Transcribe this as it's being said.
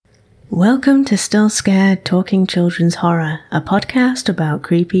Welcome to Still Scared Talking Children's Horror, a podcast about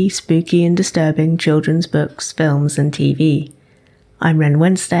creepy, spooky and disturbing children's books, films and TV. I'm Ren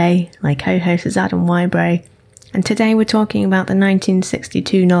Wednesday, my co-host is Adam Wybray, and today we're talking about the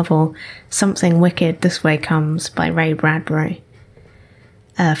 1962 novel Something Wicked This Way Comes by Ray Bradbury.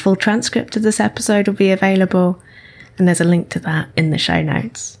 A full transcript of this episode will be available, and there's a link to that in the show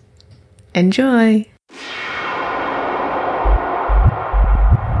notes. Enjoy!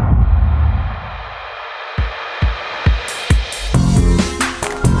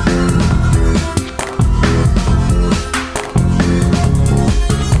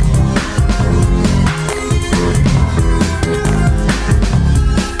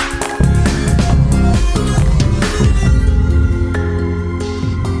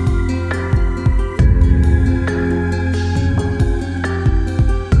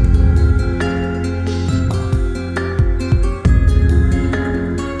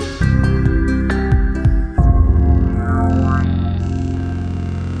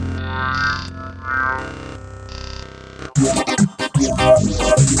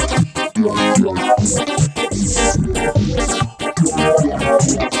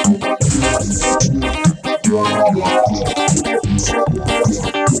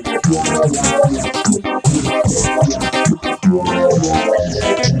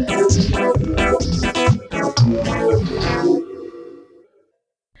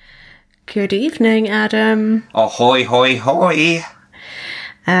 Good evening, Adam. Ahoy, hoy, hoy.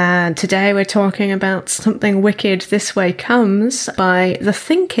 And today we're talking about Something Wicked This Way Comes by the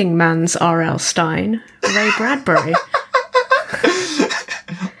thinking man's R.L. Stine, Ray Bradbury.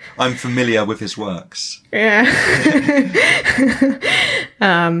 I'm familiar with his works. Yeah.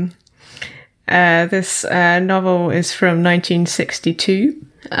 This novel is from 1962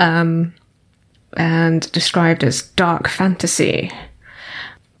 and described as dark fantasy.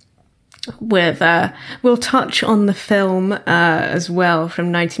 We'll touch on the film as well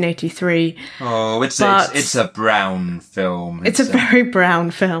from 1983. Oh, it's a brown film. It's a very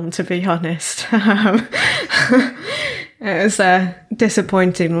brown film, to be honest. It's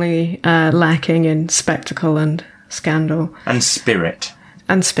disappointingly lacking in spectacle and scandal and spirit.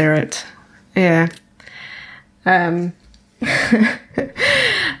 Yeah.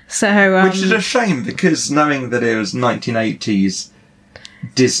 So, which is a shame because knowing that it was 1980s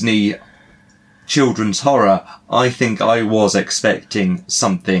Disney children's horror, I think I was expecting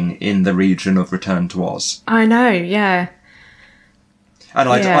something in the region of Return to Oz. I know, yeah. And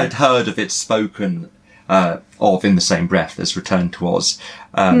I'd heard of it spoken of in the same breath as Return to Oz.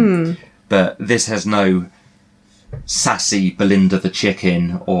 But this has no sassy Belinda the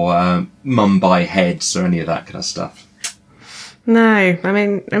Chicken or Mumbai Heads or any of that kind of stuff. No, I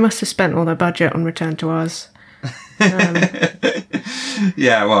mean, they must have spent all their budget on Return to Oz.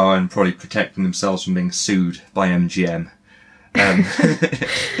 Yeah, well, and probably protecting themselves from being sued by MGM.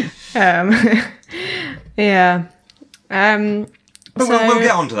 Yeah. But we'll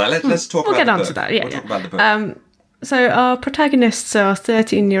get on to that. Let's talk about the book. We'll get on to that, yeah. We'll talk about the book. So our protagonists are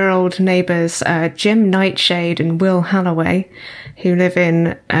 13-year-old neighbours Jim Nightshade and Will Halloway, who live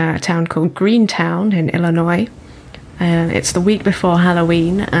in a town called Greentown in Illinois. It's the week before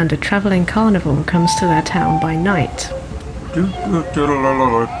Halloween, and a travelling carnival comes to their town by night.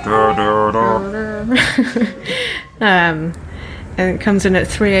 And it comes in at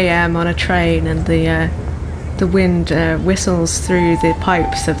 3 a.m. on a train, and the wind whistles through the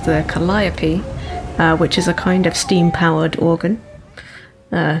pipes of the calliope, which is a kind of steam-powered organ,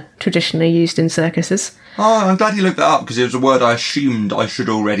 traditionally used in circuses. Oh, I'm glad you looked that up, because it was a word I assumed I should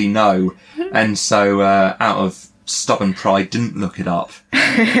already know, and so out of stubborn pride didn't look it up.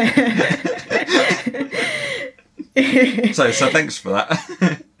 So thanks for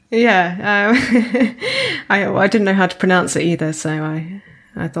that. Yeah, I didn't know how to pronounce it either, so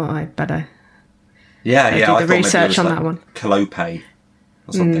I thought I'd better do the research on that one. Calliope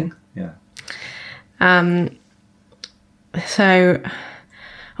or something. Yeah. So,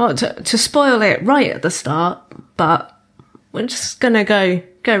 to spoil it right at the start, but we're just gonna go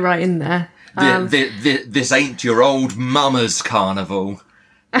right in there. This ain't your old mama's carnival.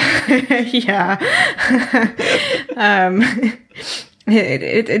 Yeah.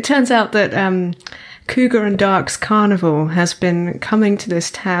 It turns out that Cougar and Dark's carnival has been coming to this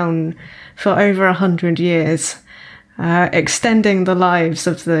town for over 100 years, extending the lives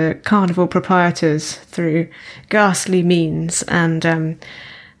of the carnival proprietors through ghastly means and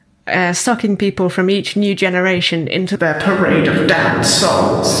sucking people from each new generation into their parade of damned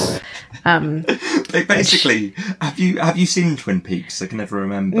souls. Basically, have you seen Twin Peaks? I can never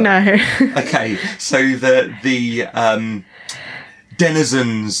remember. No. Okay, so the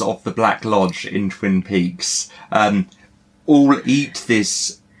denizens of the Black Lodge in Twin Peaks all eat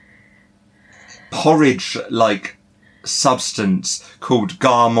this porridge-like substance called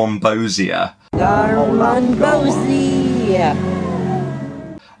garmonbozia.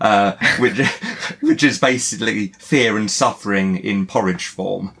 Which is basically fear and suffering in porridge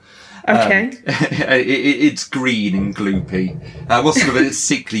form. Okay. It's green and gloopy. Sort of a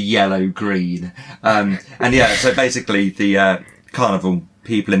sickly yellow green. So basically the carnival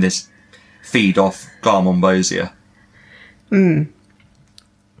people in this feed off garmonbozia.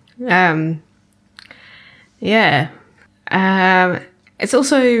 It's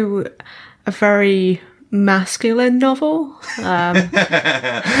also a very masculine novel.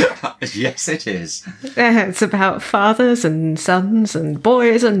 Yes, it is. It's about fathers and sons and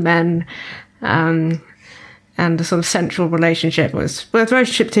boys and men, and the sort of central relationship was the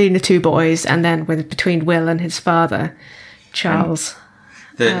relationship between the two boys, and then between Will and his father, Charles.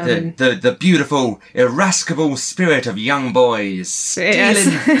 The beautiful, irascible spirit of young boys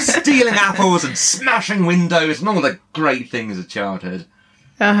stealing apples and smashing windows and all the great things of childhood.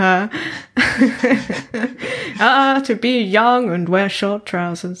 To be young and wear short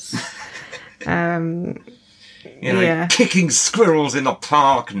trousers. Kicking squirrels in the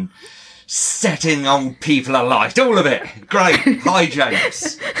park and setting old people alight. All of it. Great. High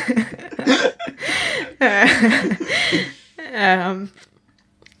jokes.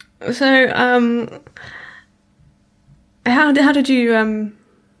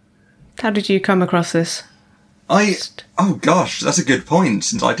 How did you come across this? Oh gosh, that's a good point,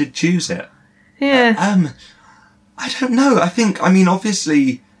 since I did choose it. Yeah. I don't know.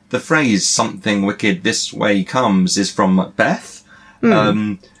 Obviously the phrase "something wicked this way comes" is from Macbeth.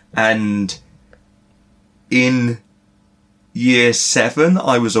 And in year 7,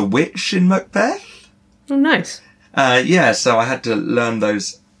 I was a witch in Macbeth. Oh, nice. So I had to learn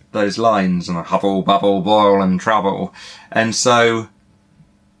those lines, and hubble, bubble, boil, and trouble. And so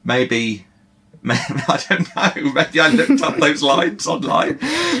maybe I don't know, maybe I looked up those lines online.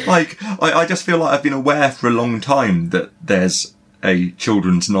 I just feel like I've been aware for a long time that there's a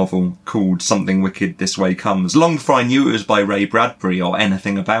children's novel called Something Wicked This Way Comes, long before I knew it was by Ray Bradbury or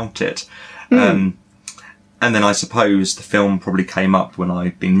anything about it. And then I suppose the film probably came up when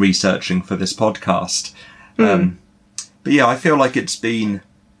I've been researching for this podcast. But yeah, I feel like it's been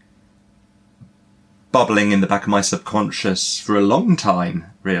bubbling in the back of my subconscious for a long time,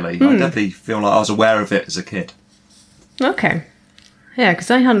 really. I definitely feel like I was aware of it as a kid. Okay. Yeah,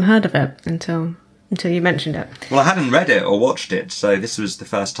 because I hadn't heard of it until you mentioned it. Well, I hadn't read it or watched it, so this was the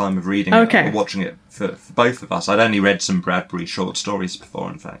first time of reading it or watching it for both of us. I'd only read some Bradbury short stories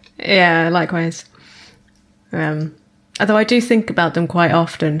before, in fact. Yeah, likewise. Although I do think about them quite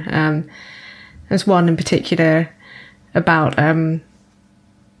often. There's one in particular about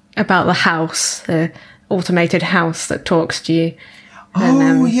the house, the automated house that talks to you.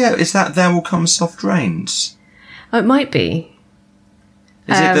 Yeah. Is that There Will Come Soft Rains? Oh, it might be.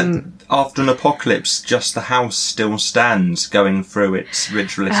 Is it that after an apocalypse, just the house still stands going through its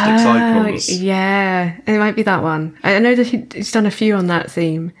ritualistic cycles? Yeah, it might be that one. I know that he's done a few on that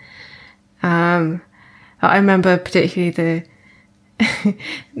theme. I remember particularly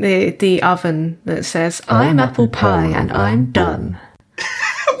the oven that says, "I'm apple pie and I'm done."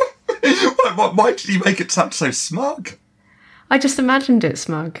 Why did he make it sound so smug? I just imagined it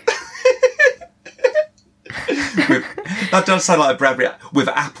smug. That does sound like a Bradbury, with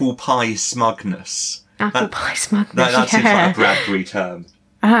apple pie smugness. Apple pie smugness, that seems like a Bradbury term.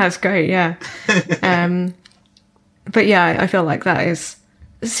 That's great, yeah. But yeah, I feel like that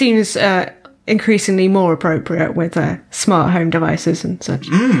seems increasingly more appropriate with smart home devices and such.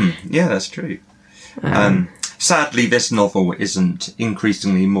 Yeah, that's true. Sadly, this novel isn't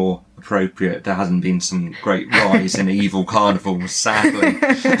increasingly more appropriate. There hasn't been some great rise in evil carnivals, sadly.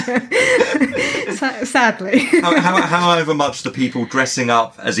 Sadly. However much the people dressing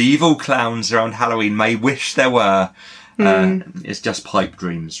up as evil clowns around Halloween may wish there were, it's just pipe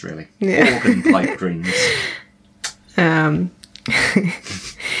dreams, really. Yeah. Organ pipe dreams.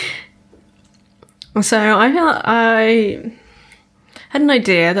 So I had an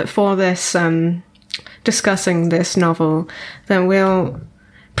idea that for this discussing this novel, then we'll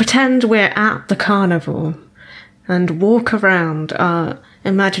pretend we're at the carnival and walk around our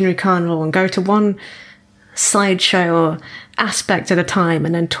imaginary carnival and go to one sideshow or aspect at a time,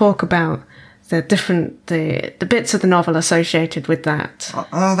 and then talk about the bits of the novel associated with that.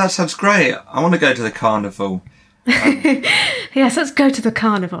 Oh, that sounds great. I want to go to the carnival. Yes, let's go to the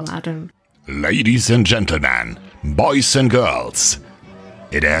carnival, Adam. Ladies and gentlemen, boys and girls,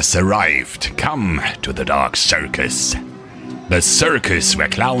 it has arrived. Come to the Dark Circus. The circus where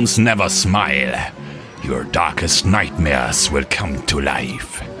clowns never smile. Your darkest nightmares will come to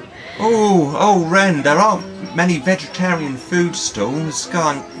life. Oh, Ren, there aren't many vegetarian food stalls.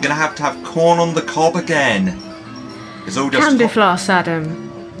 I'm gonna have to have corn on the cob again. It's all just Candy floss,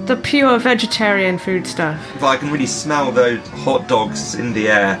 Adam. The pure vegetarian food stuff. But I can really smell those hot dogs in the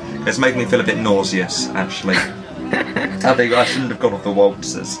air. It's making me feel a bit nauseous, actually. I think I shouldn't have gone off the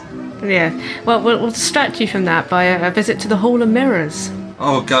waltzers. Yeah. Well, we'll distract you from that by a visit to the Hall of Mirrors.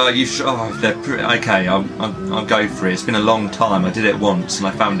 Oh God, you should. Oh, okay. I'll go for it. It's been a long time. I did it once, and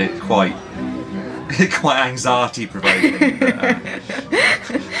I found it quite anxiety provoking.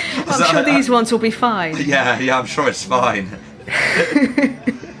 I'm sure these ones will be fine. Yeah, I'm sure it's fine.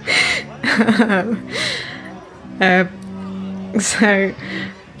 So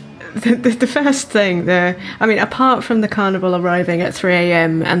the first thing, apart from the carnival arriving at 3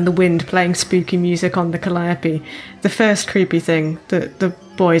 a.m. and the wind playing spooky music on the calliope, the first creepy thing that the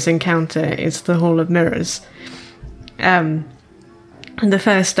boys encounter is the Hall of Mirrors. And the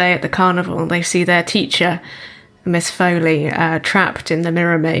first day at the carnival, they see their teacher, Miss Foley, trapped in the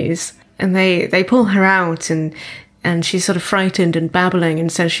mirror maze, and they pull her out, and she's sort of frightened and babbling,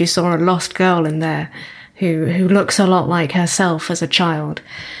 and says she saw a lost girl in there who looks a lot like herself as a child.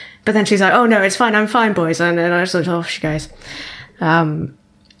 But then she's like, "Oh no, it's fine. I'm fine, boys." And then off she goes. But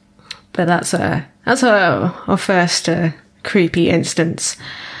that's our first creepy instance.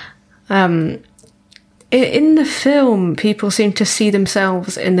 In the film, people seem to see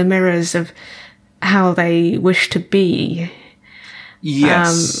themselves in the mirrors of how they wish to be.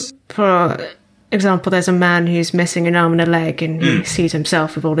 Yes. For example, there's a man who's missing an arm and a leg, and he sees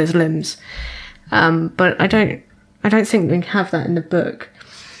himself with all his limbs. But I don't think we have that in the book.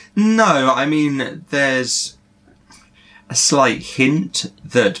 No, I mean, there's a slight hint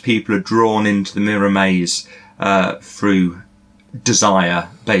that people are drawn into the mirror maze through desire,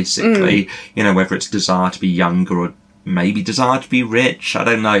 basically. You know, whether it's desire to be younger or maybe desire to be rich, I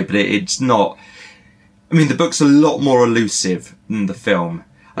don't know, but it's not... I mean, the book's a lot more elusive than the film.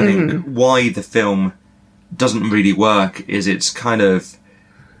 I think why the film doesn't really work is it's kind of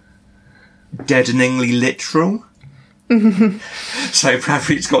deadeningly literal. So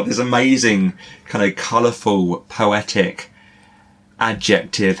Bradbury's got this amazing kind of colourful, poetic,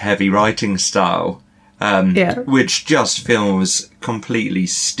 adjective-heavy writing style, which just feels completely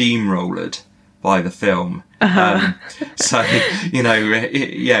steamrollered by the film. So, you know,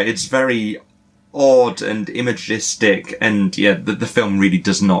 it's very odd and imagistic, and the film really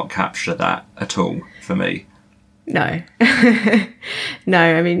does not capture that at all for me. No.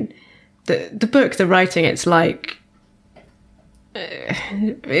 No, I mean, the book, the writing, it's like...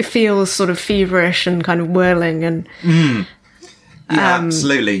 it feels sort of feverish and kind of whirling and...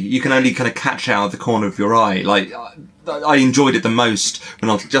 absolutely. You can only kind of catch out of the corner of your eye. Like, I enjoyed it the most when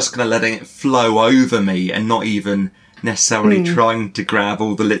I was just kind of letting it flow over me and not even necessarily trying to grab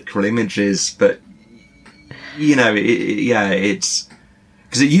all the literal images. But, you know, it's...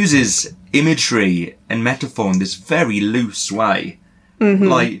 because it uses imagery and metaphor in this very loose way.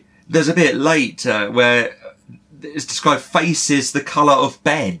 Like, there's a bit later where... it's described faces the colour of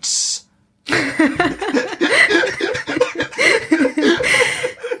beds.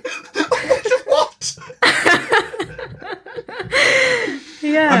 What?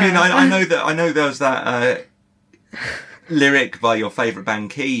 Yeah. I mean, I know there was that lyric by your favourite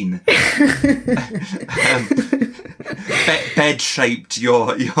band Keane. Bed shaped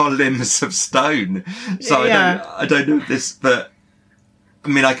your limbs of stone. So I don't know this, but I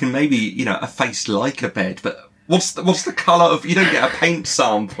mean, I can maybe, you know, a face like a bed, but what's the colour of... you don't get a paint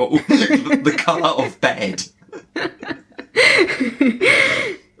sample. The colour of bed.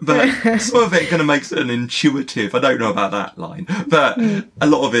 But some of it kind of makes an intuitive... I don't know about that line. But a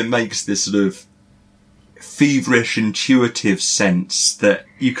lot of it makes this sort of feverish, intuitive sense that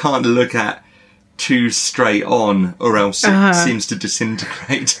you can't look at too straight on or else it seems to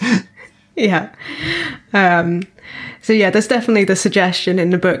disintegrate. Yeah. So yeah, there's definitely the suggestion in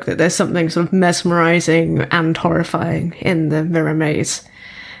the book that there's something sort of mesmerising and horrifying in the mirror maze.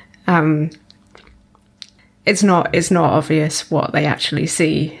 It's not obvious what they actually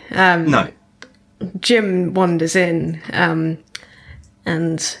see. No. Jim wanders in,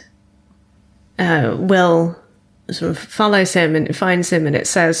 and Will sort of follows him and finds him, and it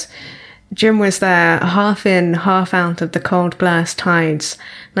says, Jim was there, half in, half out of the cold blast tides,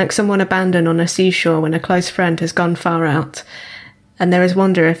 like someone abandoned on a seashore when a close friend has gone far out, and there is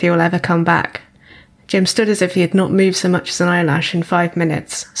wonder if he will ever come back. Jim stood as if he had not moved so much as an eyelash in 5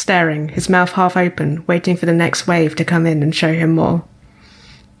 minutes, staring, his mouth half open, waiting for the next wave to come in and show him more.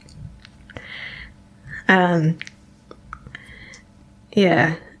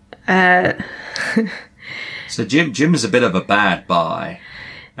 Yeah. So Jim is a bit of a bad boy.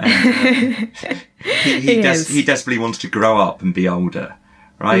 And, he desperately wants to grow up and be older,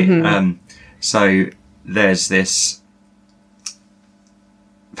 right? So there's this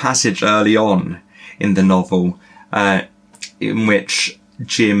passage early on in the novel in which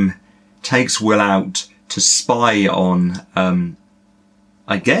Jim takes Will out to spy on,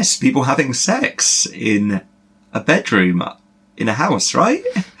 I guess, people having sex in a bedroom in a house, right?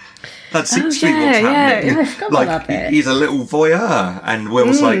 That seems to be what's happening. I forgot about that bit. He's a little voyeur, and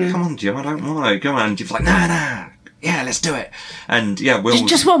Will's like, "Come on, Jim, I don't want to go on." And Jim's like, "No, yeah, let's do it." And yeah, Will's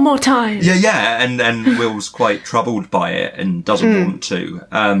just one more time. Yeah, and Will's quite troubled by it and doesn't want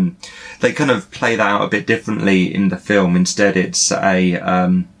to. They kind of play that out a bit differently in the film. Instead, it's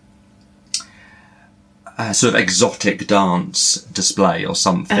a sort of exotic dance display or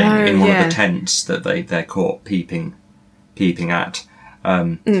something in one of the tents that they're caught peeping at.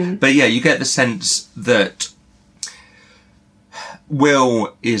 But yeah, you get the sense that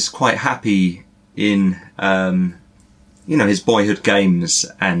Will is quite happy in, his boyhood games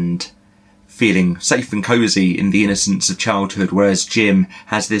and feeling safe and cosy in the innocence of childhood, whereas Jim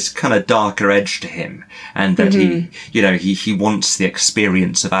has this kind of darker edge to him, and that he wants the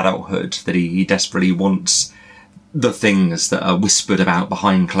experience of adulthood, that he desperately wants the things that are whispered about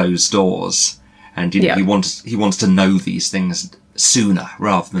behind closed doors, and he wants to know these things sooner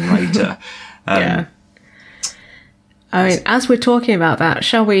rather than later. I mean, as we're talking about that,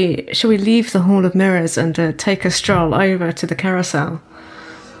 shall we leave the Hall of Mirrors and take a stroll over to the carousel?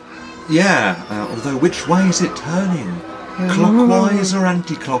 Yeah, although which way is it turning? Clockwise or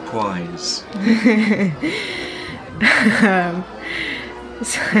anti-clockwise?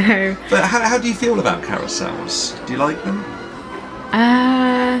 But how do you feel about carousels? Do you like them?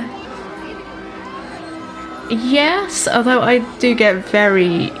 Yes, although I do get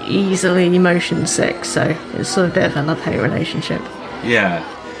very easily motion sick, so it's sort of a bit of a love-hate relationship. Yeah.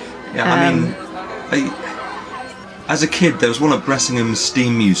 I mean, as a kid, there was one at Bressingham's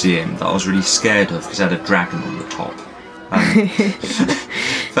Steam Museum that I was really scared of because it had a dragon on the top.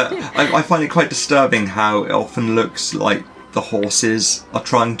 But I find it quite disturbing how it often looks like the horses are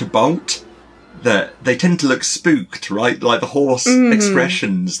trying to bolt. That they tend to look spooked, right? Like the horse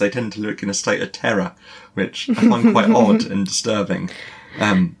expressions, they tend to look in a state of terror, which I find quite odd and disturbing.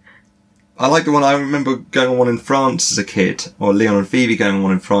 I like the one I remember going on one in France as a kid, or Leon and Phoebe going on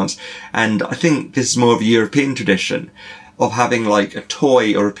one in France, and I think this is more of a European tradition of having like a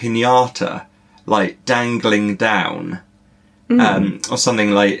toy or a piñata like dangling down, or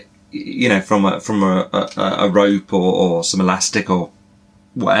something like, from a rope or some elastic or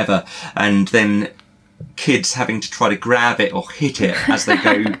whatever, and then kids having to try to grab it or hit it as they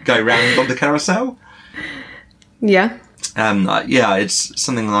go round on the carousel. Yeah. It's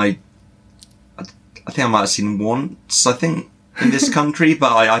something I think I might have seen once, I think, in this country,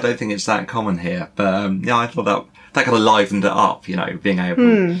 but I don't think it's that common here. But I thought that kind of livened it up, being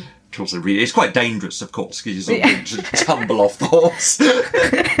able to also read. It's quite dangerous, of course, because you sort of tumble off the horse.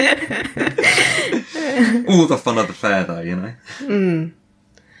 All the fun of the fair, though,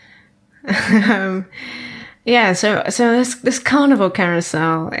 So this carnival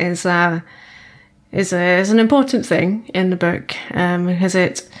carousel is an important thing in the book, because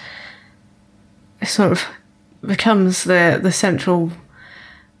it sort of becomes the central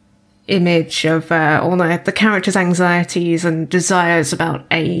image of all the characters' anxieties and desires about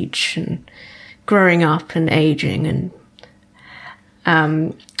age and growing up and aging. And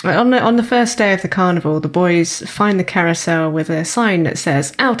on the first day of the carnival, the boys find the carousel with a sign that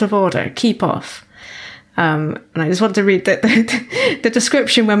says "Out of order, keep off." And I just want to read the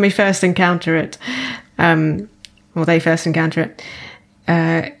description when we first encounter it. They first encounter it.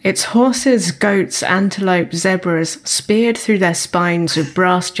 It's horses, goats, antelope, zebras, speared through their spines with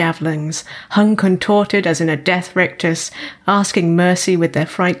brass javelins, hung contorted as in a death rictus, asking mercy with their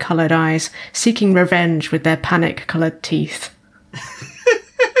fright-coloured eyes, seeking revenge with their panic-coloured teeth.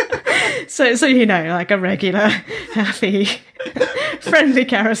 So like a regular, happy, friendly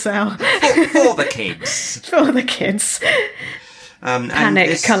carousel. For the kids. For the kids.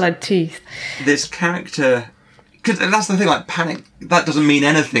 Panic-coloured teeth. This character... Because that's the thing, like, panic, that doesn't mean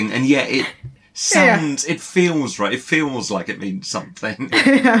anything, and yet it sounds, it feels right. It feels like it means something.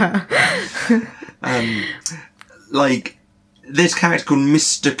 Like, this character called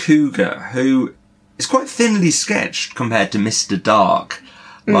Mr. Cougar, who is quite thinly sketched compared to Mr. Dark.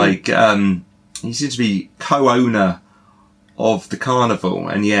 Like, he seems to be co-owner of the carnival,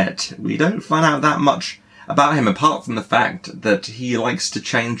 and yet we don't find out that much about him, apart from the fact that he likes to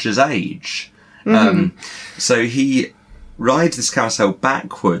change his age. So he rides this carousel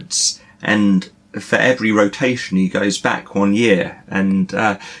backwards, and for every rotation he goes back 1 year. And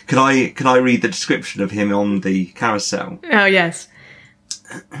can I read the description of him on the carousel? Oh, yes.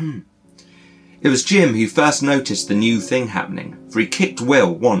 It was Jim who first noticed the new thing happening, for he kicked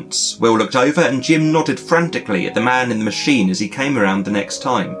Will once. Will looked over and Jim nodded frantically at the man in the machine as he came around the next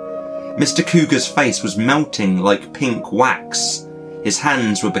time. Mr. Cougar's face was melting like pink wax. His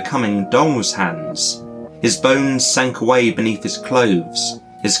hands were becoming doll's hands. His bones sank away beneath his clothes.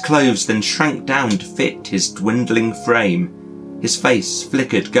 His clothes then shrank down to fit his dwindling frame. His face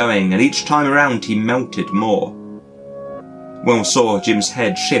flickered going, and each time around he melted more. Will saw Jim's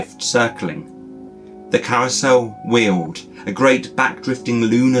head shift, circling. The carousel wheeled, a great back-drifting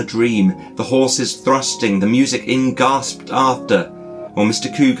lunar dream, the horses thrusting, the music in-gasped after, while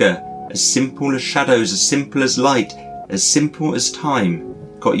Mr. Cougar, as simple as shadows, as simple as light, as simple as time,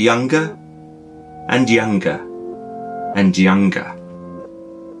 got younger and younger and younger.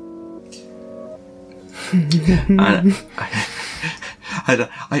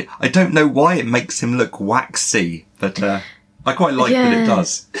 I don't know why it makes him look waxy, but I quite like that it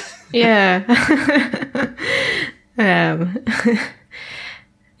does. Yeah.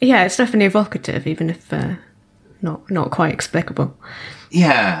 Yeah, it's definitely evocative, even if not quite explicable.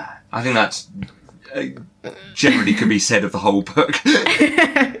 Yeah, I think that's generally could be said of the whole book.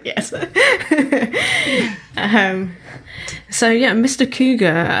 Yes. So yeah, Mr.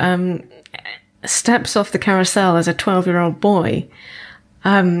 Cougar steps off the carousel as a 12-year-old boy,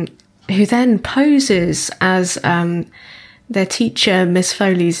 who then poses as their teacher, Miss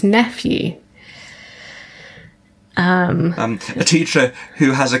Foley's nephew. A teacher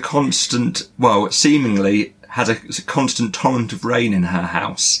who has a constant, seemingly has a constant torrent of rain in her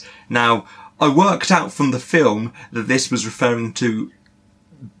house. Now, I worked out from the film that this was referring to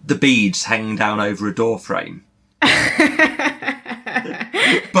the beads hanging down over a door frame.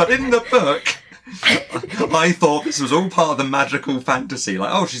 But in the book, I thought this was all part of the magical fantasy.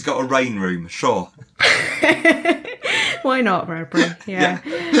 Like, oh, she's got a rain room, sure. Why not, Bradbury? Yeah.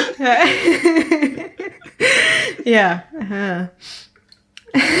 Yeah.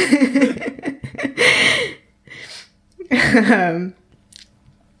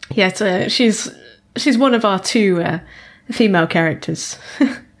 Yeah, she's one of our two female characters.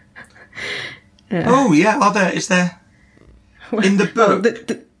 Oh yeah, is there in the book?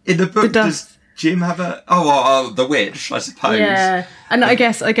 In the book, does Jim have a? The witch, I suppose. Yeah, and I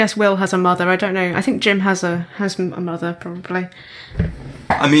guess Will has a mother. I don't know. I think Jim has a mother, probably.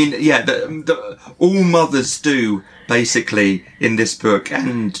 I mean, yeah, all mothers do basically in this book,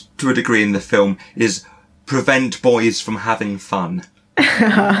 and to a degree in the film, is prevent boys from having fun.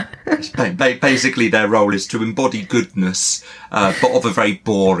 Basically, their role is to embody goodness, but of a very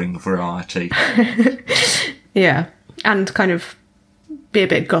boring variety. Yeah, and kind of be a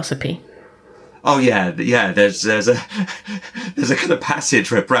bit gossipy. Oh yeah. There's a kind of passage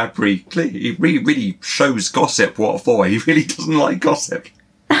where Bradbury really shows gossip what for. He really doesn't like gossip.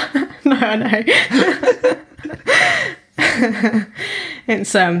 No, I know.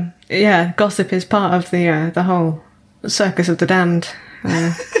 It's gossip is part of the whole Circus of the Damned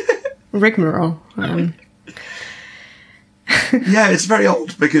rigmarole. Yeah, it's very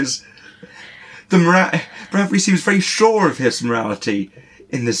odd because Bradbury seems very sure of his morality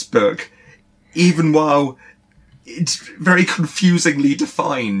in this book, even while it's very confusingly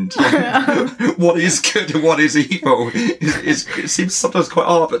defined. Like, what is good and what is evil it seems sometimes quite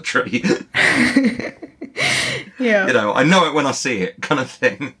arbitrary. Yeah. You know, I know it when I see it, kind of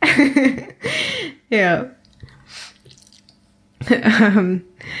thing. Yeah.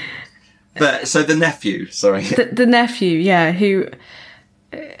 But so the nephew, sorry. The nephew, yeah, who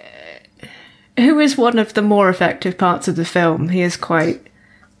is one of the more effective parts of the film. He is quite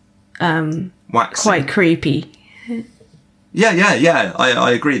waxy. Quite creepy. Yeah.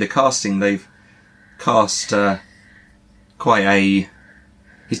 I agree. The casting, they've cast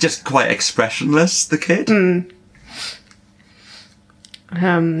he's just quite expressionless, the kid.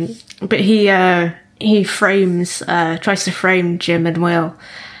 But he tries to frame Jim and Will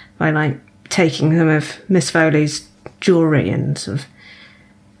by like taking some of Miss Foley's jewellery and sort of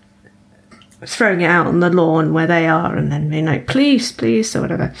throwing it out on the lawn where they are, and then being like, please, or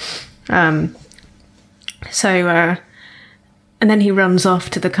whatever. And then he runs off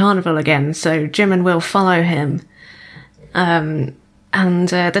to the carnival again, so Jim and Will follow him. And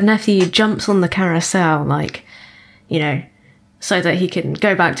the nephew jumps on the carousel, like, you know, so that he can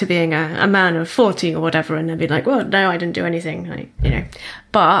go back to being a man of 40 or whatever, and then be like, well, no, I didn't do anything, like, you know.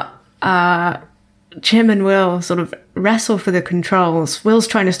 But Jim and Will sort of wrestle for the controls. Will's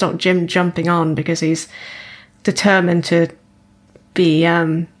trying to stop Jim jumping on because he's determined to be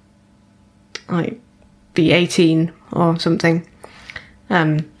be 18 or something.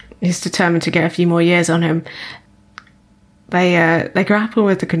 He's determined to get a few more years on him. They grapple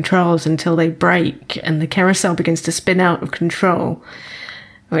with the controls until they break, and the carousel begins to spin out of control,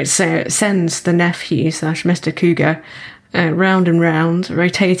 which sends the nephew / Mr. Cougar round and round,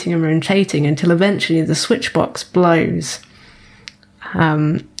 rotating and rotating until eventually the switch box blows.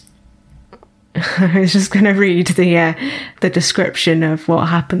 I was just going to read the description of what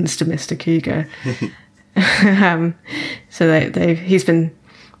happens to Mr. Cougar. So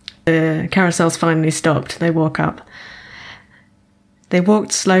the carousel's finally stopped. They walk up. They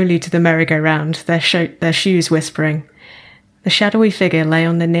walked slowly to the merry-go-round, their shoes whispering. The shadowy figure lay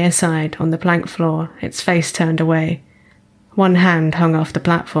on the near side on the plank floor, its face turned away. One hand hung off the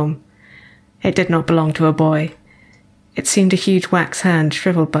platform. It did not belong to a boy. It seemed a huge wax hand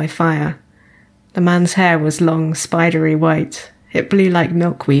shriveled by fire. The man's hair was long, spidery white. It blew like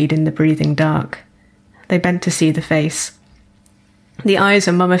milkweed in the breathing dark. They bent to see the face. The eyes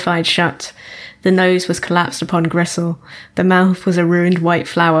were mummified shut. The nose was collapsed upon gristle. The mouth was a ruined white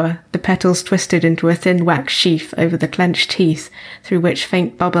flower, the petals twisted into a thin wax sheath over the clenched teeth, through which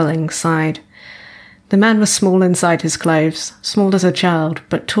faint bubbling sighed. The man was small inside his clothes, small as a child,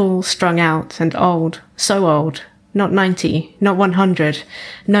 but tall, strung out, and old, so old. Not 90, not 100,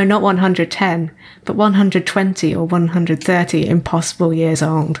 no, not 110, but 120 or 130 impossible years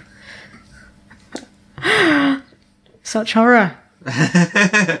old. Such horror.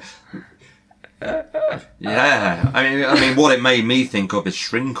 Yeah, I mean, what it made me think of is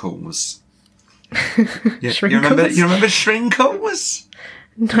Shrinkles. Shrinkles? You remember Shrinkles?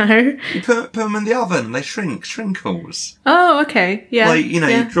 No. You put them in the oven and they shrink. Shrinkles. Oh, okay. Yeah. Like,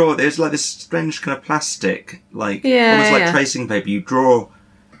 you draw. There's like this strange kind of plastic, almost like tracing paper. You draw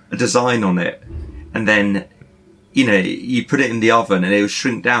a design on it, and then you put it in the oven, and it will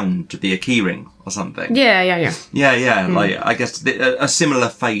shrink down to be a keyring or something. Yeah. Like, I guess a similar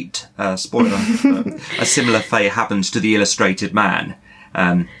fate, spoiler, a similar fate happens to the Illustrated Man.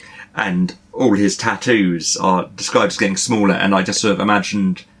 And all his tattoos are described as getting smaller, and I just sort of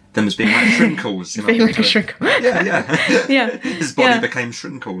imagined them as being like Shrinkles. Being like a Shrinkle. Yeah. Yeah. His body became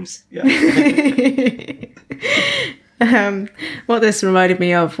Shrinkles. Yeah. What this reminded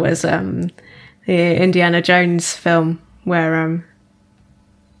me of was the Indiana Jones film where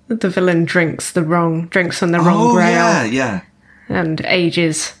the villain drinks from the wrong grail. Yeah. And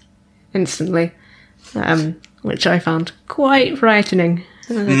ages instantly, which I found quite frightening.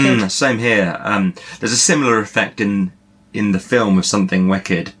 Same here. There's a similar effect in the film of Something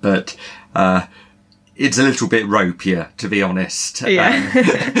Wicked, but it's a little bit ropier, to be honest. Yeah.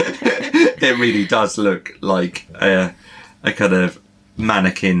 It really does look like a kind of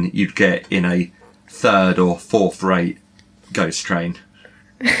mannequin you'd get in a third or fourth rate Ghost Train.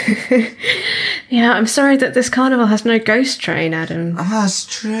 Yeah, I'm sorry that this carnival has no Ghost Train, Adam. That's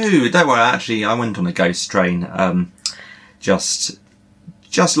true. Don't worry, actually, I went on a Ghost Train just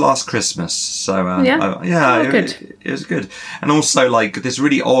last Christmas, so it was good. And also, like, this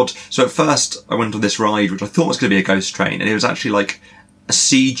really odd. So at first, I went on this ride, which I thought was going to be a ghost train, and it was actually like a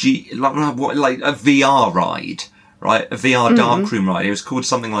CG, like a VR ride, right? A VR darkroom ride. It was called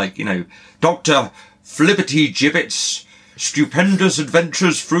something like, Dr. Flippity Gibbet's Stupendous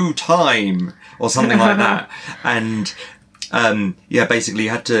Adventures Through Time, or something like that. And basically, you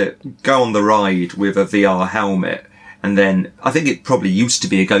had to go on the ride with a VR helmet. And then I think it probably used to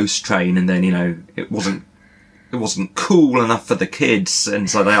be a ghost train, and then it wasn't cool enough for the kids, and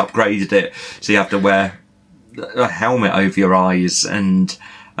so they upgraded it. So you have to wear a helmet over your eyes, and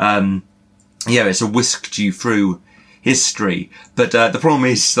it's whisked you through history. But the problem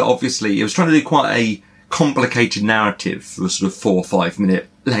is that obviously it was trying to do quite a complicated narrative for a sort of 4 or 5 minute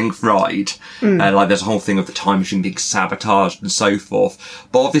length ride. Like there's a whole thing of the time machine being sabotaged and so forth.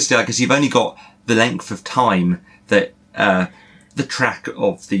 But obviously, I guess you've only got the length of time that the track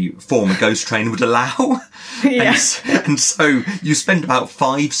of the former ghost train would allow. Yeah. And so you spend about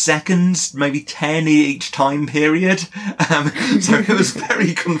 5 seconds, maybe 10 each time period. So it was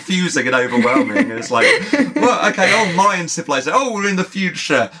very confusing and overwhelming. It was like, Mayan civilization. Oh, we're in the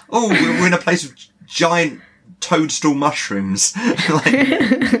future. Oh, we're in a place of giant toadstool mushrooms.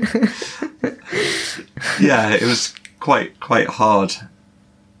 It was quite hard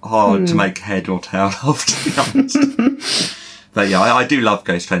to make head or tail of, to be honest. But yeah, I do love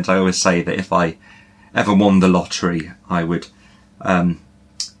ghost trains. I always say that if I ever won the lottery, I would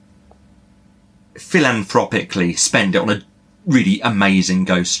philanthropically spend it on a really amazing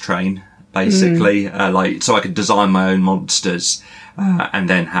ghost train, basically. So I could design my own monsters and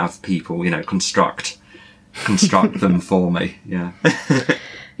then have people, construct construct them for me. Yeah.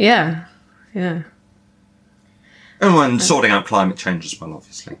 Yeah. Yeah. And when sorting out climate change as well,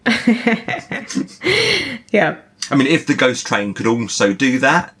 obviously. Yeah. I mean, if the ghost train could also do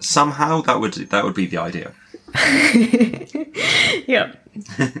that somehow, that would be the idea. Yep.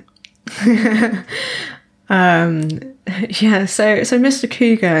 Yeah. So Mr.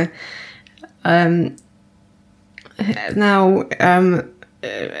 Cougar now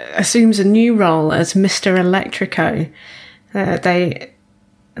assumes a new role as Mr. Electrico.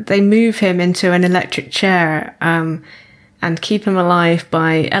 They move him into an electric chair and keep him alive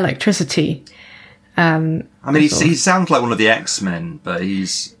by electricity. I mean, he sounds like one of the X-Men, but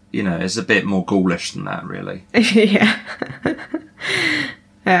he's, is a bit more ghoulish than that, really. Yeah.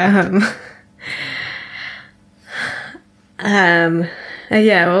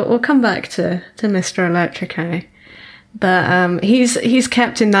 Yeah, we'll come back to Mr. Electrico. But he's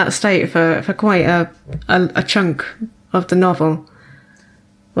kept in that state for quite a chunk of the novel.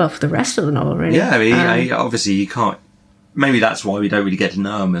 Well, for the rest of the novel, really. Yeah, I mean, obviously you can't... Maybe that's why we don't really get to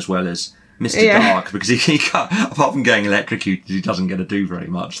know him as well as Mr. Dark, because he can't, apart from getting electrocuted, he doesn't get to do very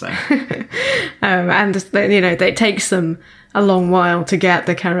much then. And, it takes them a long while to get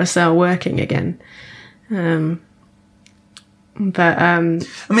the carousel working again. I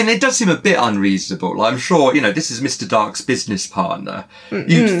mean, it does seem a bit unreasonable. Like, I'm sure, this is Mr. Dark's business partner. Mm-mm.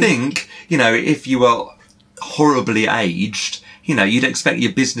 You'd think, if you were horribly aged, you'd expect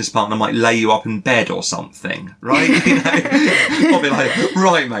your business partner might lay you up in bed or something, right? I'll be like,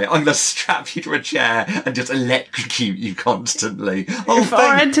 right, mate, I'm going to strap you to a chair and just electrocute you constantly. Oh, for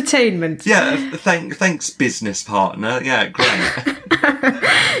our entertainment. Yeah, thanks, business partner. Yeah, great.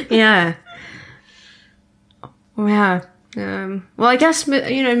 Yeah. Yeah. Well, I guess,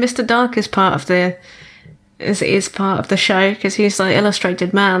 Mr. Dark is part of is part of the show because he's like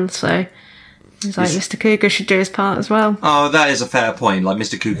illustrated man, so... He's like, Mr. Cougar should do his part as well. Oh, that is a fair point. Like,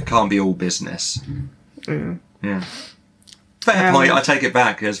 Mr. Cougar can't be all business. Mm. Yeah. Fair point. I take it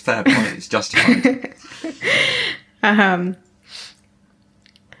back. It's fair point. It's justified.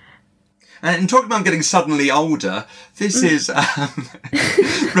 And talking about getting suddenly older, this is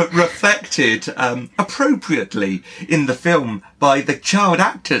reflected appropriately in the film by the child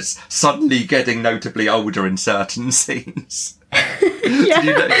actors suddenly getting notably older in certain scenes.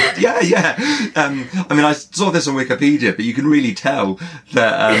 Yeah. I mean, I saw this on Wikipedia, but you can really tell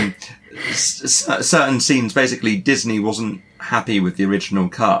that certain scenes, basically, Disney wasn't happy with the original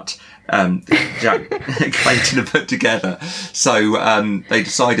cut. Jack Clayton had put together. So they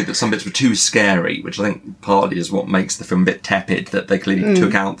decided that some bits were too scary, which I think partly is what makes the film a bit tepid, that they clearly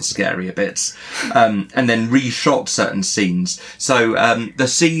took out the scarier bits, and then reshot certain scenes. So the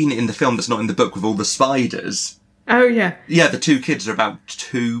scene in the film that's not in the book with all the spiders... Oh, yeah. Yeah, the two kids are about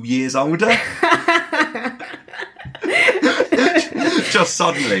 2 years older. Just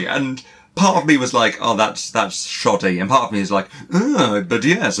suddenly. And part of me was like, oh, that's shoddy. And part of me is like, oh, but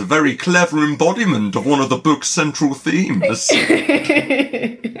yes, a very clever embodiment of one of the book's central themes.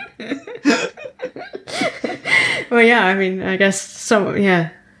 Well, yeah, I mean, I guess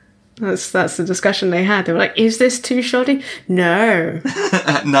that's the discussion they had. They were like, is this too shoddy? No.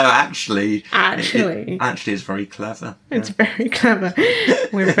 No, actually. It's very clever. It's very clever.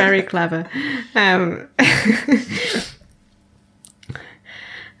 We're very clever. The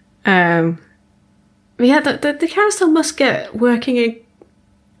carousel must get working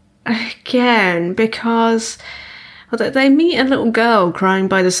again because they meet a little girl crying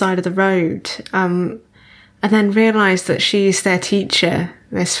by the side of the road, and then realise that she's their teacher,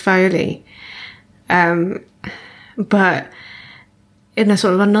 Miss Foley. But in a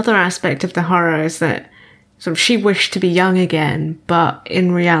sort of another aspect of the horror is that sort of she wished to be young again, but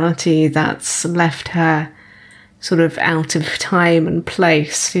in reality that's left her sort of out of time and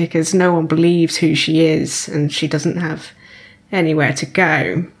place because no one believes who she is and she doesn't have anywhere to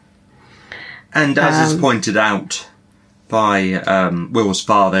go. And as is pointed out by Will's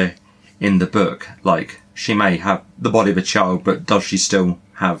father in the book, like, she may have the body of a child, but does she still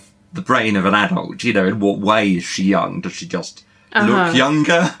have the brain of an adult? In what way is she young? Does she just look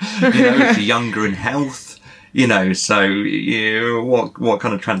younger? Is she younger in health? So what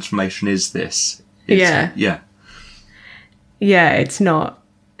kind of transformation is this? Yeah, it's not.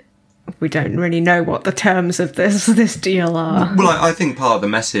 We don't really know what the terms of this deal are. Well, I think part of the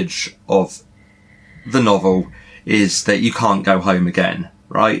message of the novel is that you can't go home again,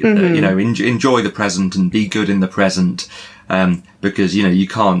 right? Mm-hmm. Enjoy the present and be good in the present, because you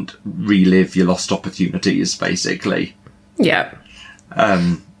can't relive your lost opportunities, basically. Yeah.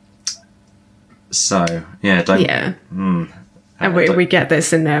 So yeah, don't. Yeah. And we get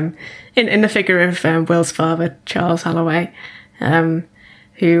this in the figure of Will's father, Charles Holloway, who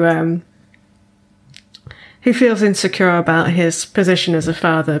feels insecure about his position as a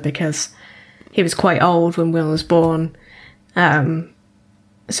father because he was quite old when Will was born.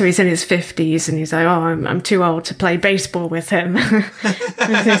 So he's in his 50s and he's like, oh, I'm too old to play baseball with him.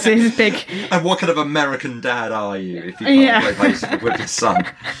 This is big. And what kind of American dad are you if you can't play baseball with your son?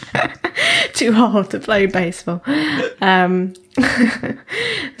 Too old to play baseball. So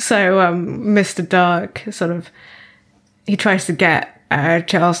Mr. Dark he tries to get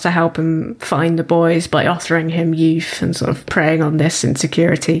Charles to help him find the boys by offering him youth and sort of preying on this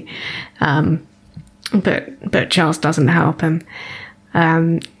insecurity. But Charles doesn't help him.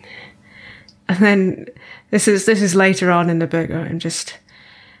 And then this is later on in the book. I'm just,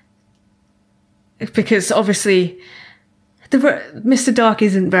 because obviously Mr. Dark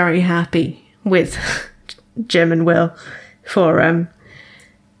isn't very happy with Jim and Will for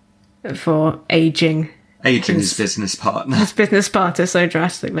aging his business partner so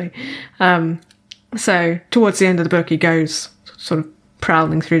drastically. So towards the end of the book, he goes sort of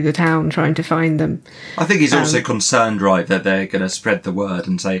prowling through the town trying to find them. I think he's also concerned, right, that they're going to spread the word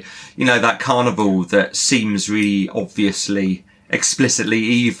and say, that carnival that seems really obviously explicitly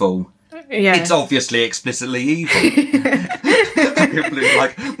evil. Yeah. It's obviously explicitly evil.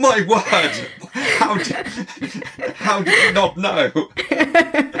 Like, my word, how did you not know?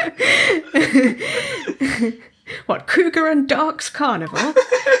 What, Cougar and Dark's Carnival?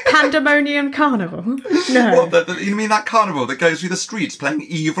 Pandemonium Carnival? No. What, you mean that carnival that goes through the streets playing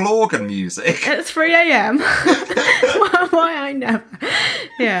evil organ music? At 3 a.m? Why I never...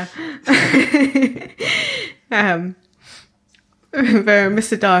 Yeah.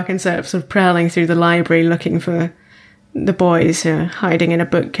 Mr. Dark ends up sort of prowling through the library looking for the boys who are hiding in a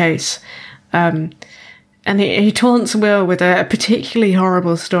bookcase. And he taunts Will with a particularly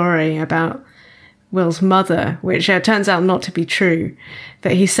horrible story about Will's mother, which turns out not to be true.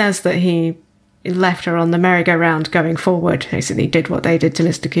 That he says that he left her on the merry-go-round going forward. Basically did what they did to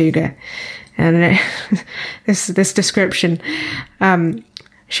Mr. Cougar. And this description,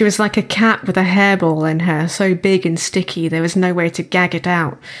 she was like a cat with a hairball in her, so big and sticky there was no way to gag it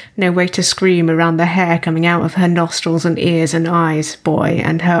out, no way to scream around the hair coming out of her nostrils and ears and eyes, boy,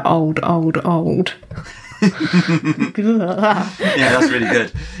 and her old. Yeah, that's really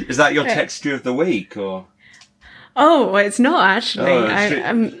good. Is that your texture of the week, or? Oh, it's not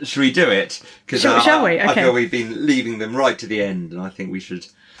actually. Should we do it? Shall we? Okay. I feel we've been leaving them right to the end, and I think we should.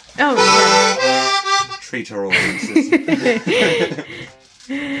 Treat our audiences. Okay.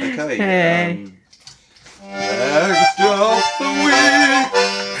 Texture of the week.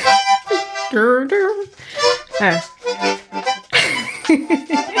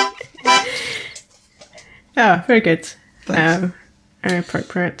 Oh, very good. Very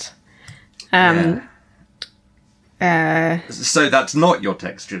appropriate. So that's not your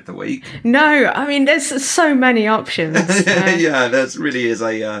texture of the week? No, I mean, there's so many options. Yeah, there really is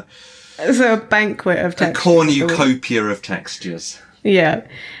it's a banquet of textures. A cornucopia of textures. Yeah.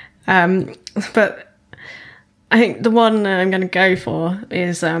 But I think the one I'm going to go for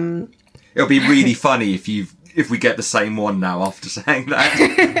is... It'll be really funny if we get the same one now after saying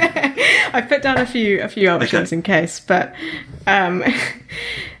that. I put down a few options in case, but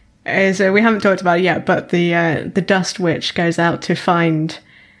so we haven't talked about it yet. But the Dust Witch goes out to find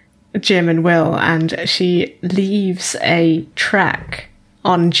Jim and Will, and she leaves a track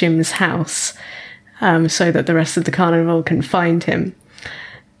on Jim's house, so that the rest of the carnival can find him.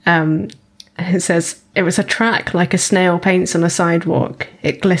 It says it was a track like a snail paints on a sidewalk.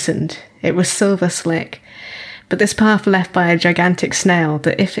 It glistened. It was silver slick. But this path left by a gigantic snail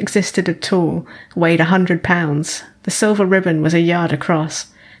that, if existed at all, weighed 100 pounds. The silver ribbon was a yard across.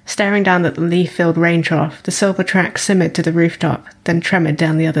 Staring down at the leaf-filled rain trough, the silver track simmered to the rooftop, then tremored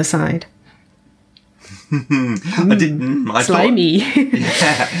down the other side. I slimy.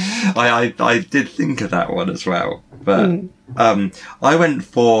 I did think of that one as well. But I went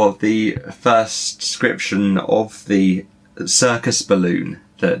for the first description of the circus balloon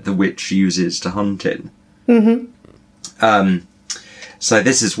that the witch uses to hunt in. Mm-hmm. So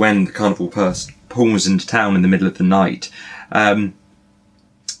this is when the carnival pulls into town in the middle of the night. The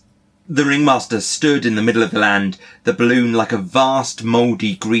ringmaster stood in the middle of the land. The balloon, like a vast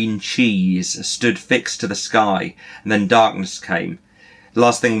mouldy green cheese, stood fixed to the sky, and then darkness came. The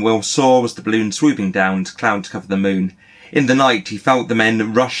last thing Will saw was the balloon swooping down to cloud to cover the moon. In the night, he felt the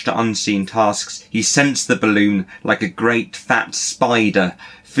men rush to unseen tasks. He sensed the balloon like a great fat spider,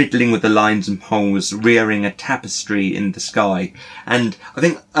 fiddling with the lines and poles, rearing a tapestry in the sky. And I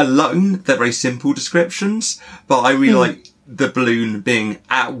think alone, they're very simple descriptions, but I really like the balloon being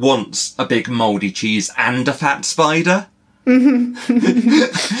at once a big mouldy cheese and a fat spider.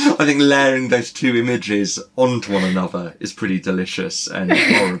 I think layering those two images onto one another is pretty delicious and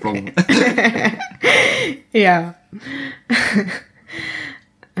horrible. Yeah.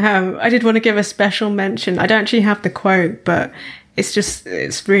 I did want to give a special mention. I don't actually have the quote, but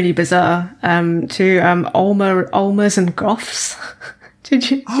it's really bizarre. To Olmers and Goths. Did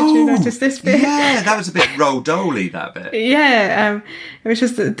you notice this bit? Yeah, that was a bit roll-dolly, that bit. Yeah, it was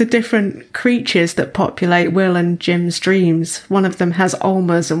just the different creatures that populate Will and Jim's dreams. One of them has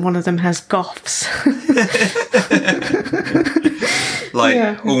Olmers and one of them has Goths.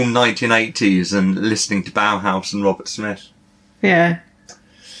 All 1980s and listening to Bauhaus and Robert Smith. Yeah.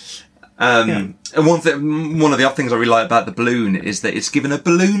 And one of the other things I really like about the balloon is that it's given a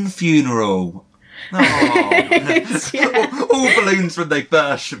balloon funeral. Oh. All balloons when they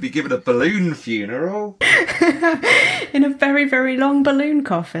burst should be given a balloon funeral. In a very, very long balloon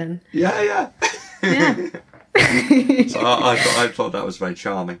coffin. Yeah. So I thought that was very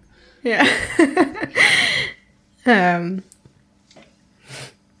charming. Yeah.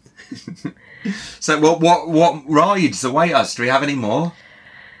 So what rides await us? Do we have any more?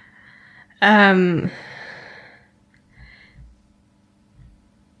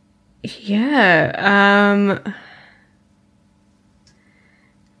 Yeah.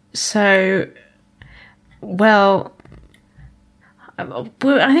 So, well,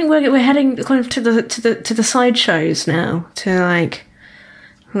 I think we're heading kind of to the sideshows now, to like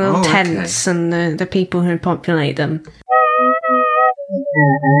little tents and the people who populate them.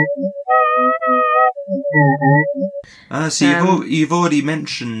 So you've already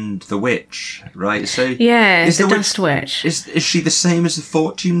mentioned the witch, right? So yeah, the Dust Witch. Is she the same as the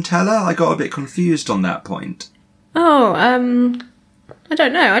fortune teller? I got a bit confused on that point. Oh, I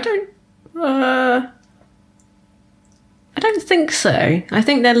don't know. I don't think so. I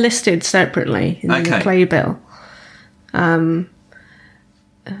think they're listed separately in the playbill. The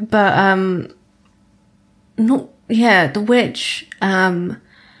witch.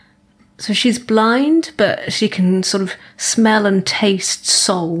 So she's blind, but she can sort of smell and taste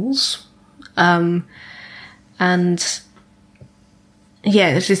souls. And yeah,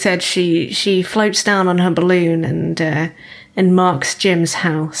 as you said, she floats down on her balloon and marks Jim's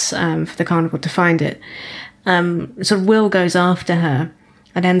house for the carnival to find it. So Will goes after her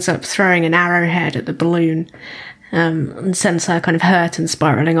and ends up throwing an arrowhead at the balloon and sends her kind of hurt and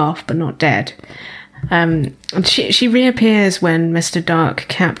spiraling off, but not dead. And she reappears when Mr. Dark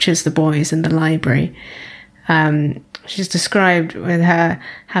captures the boys in the library. She's described with her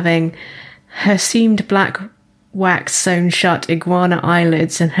having her seamed black wax sewn shut iguana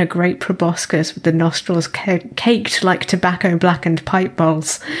eyelids and her great proboscis with the nostrils caked like tobacco blackened pipe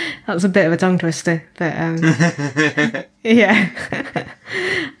bowls. That was a bit of a tongue twister, but yeah.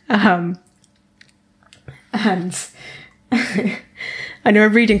 And I know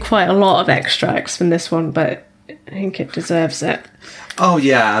I'm reading quite a lot of extracts from this one, but I think it deserves it. Oh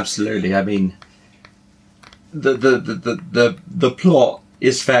yeah, absolutely. I mean, the plot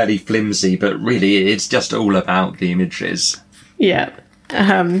is fairly flimsy, but really it's just all about the images. Yeah.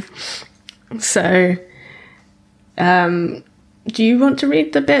 So, do you want to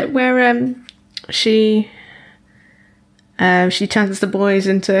read the bit where she turns the boys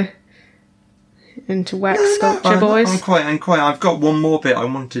into wax sculpture boys? I'm quite. I've got one more bit I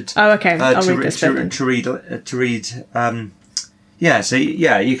wanted. Oh, okay. I'll read this bit then. To read. Yeah. So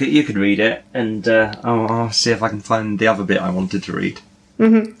yeah, you could read it, and I'll see if I can find the other bit I wanted to read.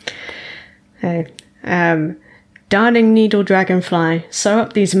 Mm-hmm. Okay. Darning needle dragonfly, sew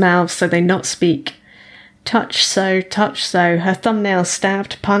up these mouths so they not speak. Touch so, her thumbnails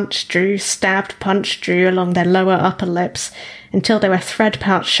stabbed, punched, drew along their lower upper lips until they were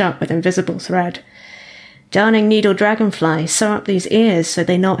thread-pouched shut with invisible thread. Darning needle dragonfly, sew up these ears so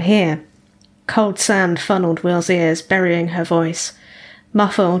they not hear. Cold sand funneled Will's ears, burying her voice.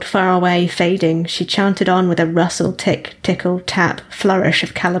 Muffled, far away, fading, she chanted on with a rustle, tick, tickle, tap, flourish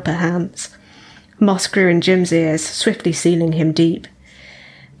of caliper hands. Moss grew in Jim's ears, swiftly sealing him deep.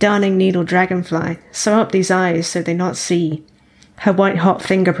 Darning needle dragonfly, sew up these eyes so they not see. Her white-hot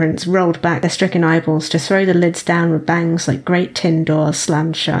fingerprints rolled back their stricken eyeballs to throw the lids down with bangs like great tin doors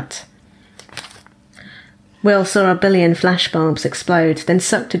slammed shut. Will saw a billion flashbulbs explode, then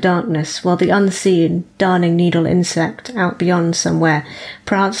suck to darkness, while the unseen, darning needle insect out beyond somewhere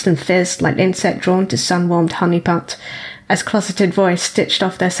pranced and fizzed like insect drawn to sun-warmed honeypot, as closeted voice stitched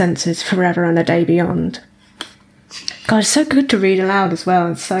off their senses forever and a day beyond. God, it's so good to read aloud as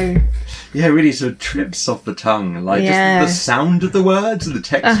well. It's so... Yeah, it really sort of trips off the tongue. Like, Yeah. just the sound of the words and the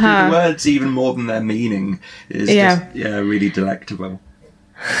texture of the words, even more than their meaning, is just, really delectable.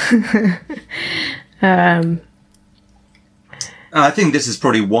 I think this is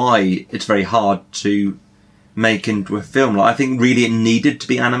probably why it's very hard to make into a film. Like, I think really it needed to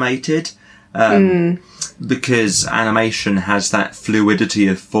be animated, because animation has that fluidity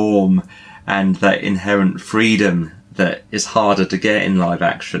of form and that inherent freedom that is harder to get in live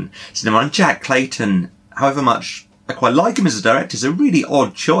action cinema. And Jack Clayton, however much I quite like him as a director, is a really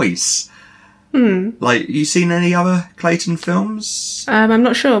odd choice. Like, you seen any other Clayton films? I'm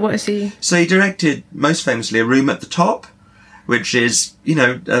not sure. What is he? So he directed, most famously, A Room at the Top, which is,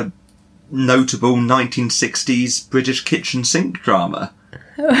 a notable 1960s British kitchen sink drama.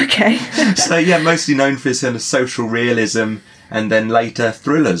 Okay. So, yeah, mostly known for his kind of social realism and then later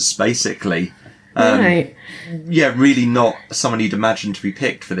thrillers, basically. Right. Yeah, really not someone you'd imagine to be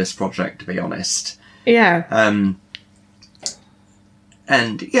picked for this project, to be honest. Yeah.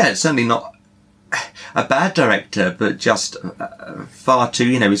 And, yeah, it's certainly not a bad director, but just far too,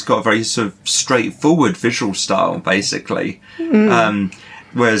 he's got a very sort of straightforward visual style, basically.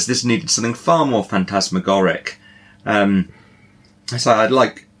 Whereas this needed something far more phantasmagoric. So I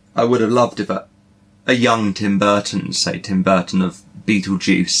would have loved if a young Tim Burton, say Tim Burton of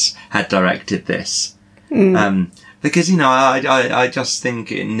Beetlejuice, had directed this. Because, I just think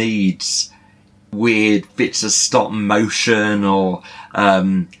it needs weird bits of stop motion or,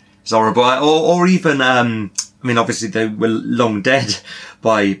 horrible, or even, obviously they were long dead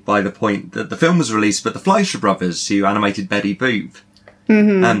by the point that the film was released, but the Fleischer brothers, who animated Betty Boop,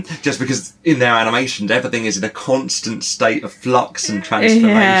 just because in their animation everything is in a constant state of flux and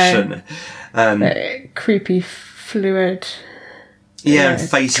transformation. Creepy, fluid. Yeah, and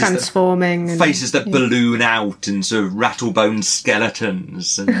faces transforming. Faces that balloon out and sort of rattle-bone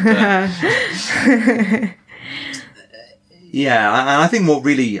skeletons. And, yeah, and I think what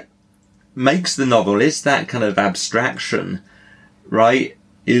really makes the novel is that kind of abstraction, right?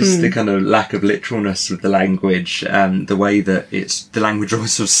 Is the kind of lack of literalness with the language, and the way that the language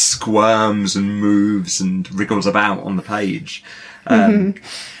always sort of squirms and moves and wriggles about on the page.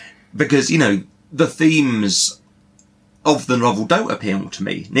 Because, the themes of the novel don't appeal to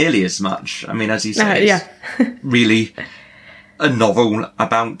me nearly as much. I mean, as you say, it's really a novel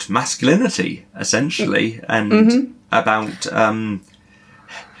about masculinity, essentially, and about, I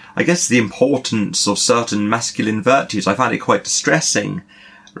guess, the importance of certain masculine virtues. I find it quite distressing,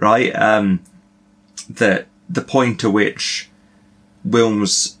 right? That the point to which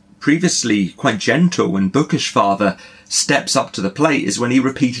Wilm's previously quite gentle and bookish father steps up to the plate is when he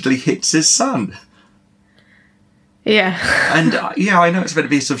repeatedly hits his son. Yeah. And, I know it's meant to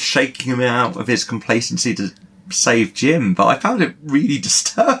be sort of shaking him out of his complacency to save Jim, but I found it really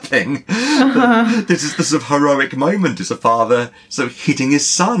disturbing. This is the sort of heroic moment as a father sort of hitting his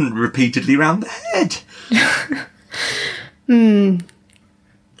son repeatedly round the head.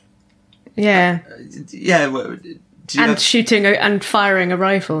 Yeah. Yeah. Shooting and firing a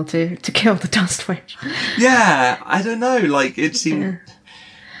rifle to kill the Dust Witch. Yeah, I don't know, it seemed... Yeah.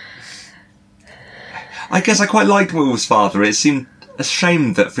 I guess I quite liked Will's father. It seemed a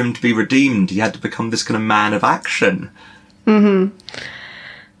shame that for him to be redeemed, he had to become this kind of man of action.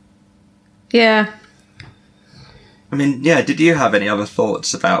 Yeah. I mean, did you have any other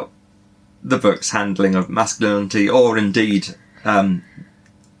thoughts about the book's handling of masculinity, or indeed the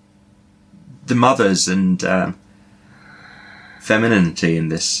mothers and femininity in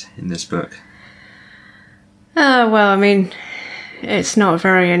this book? Well, I mean, it's not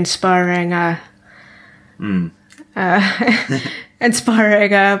very inspiring.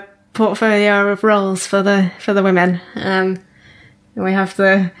 Inspiring portfolio of roles for the women. We have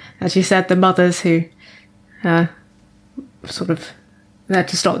as you said, the mothers who sort of there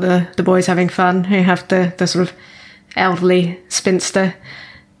to stop the boys having fun. Who have the sort of elderly spinster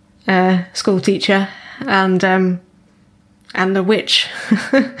school teacher and the witch.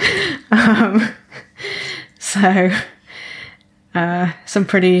 So. Some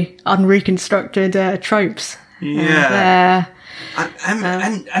pretty unreconstructed tropes. Yeah.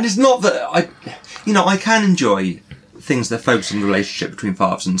 And it's not that I can enjoy things that focus on the relationship between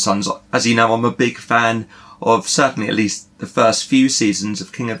fathers and sons. As you know, I'm a big fan of certainly at least the first few seasons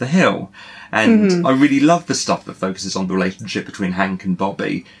of King of the Hill. And I really love the stuff that focuses on the relationship between Hank and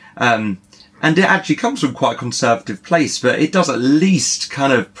Bobby. And it actually comes from quite a conservative place, but it does at least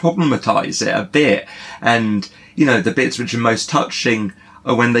kind of problematise it a bit. And, the bits which are most touching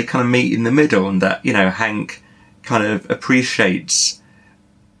are when they kind of meet in the middle and that, Hank kind of appreciates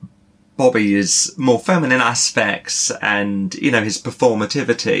Bobby is more feminine aspects and, you know, his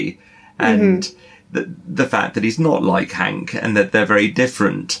performativity and the fact that he's not like Hank and that they're very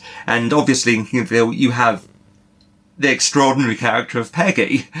different. And obviously in King of the Hill, you have the extraordinary character of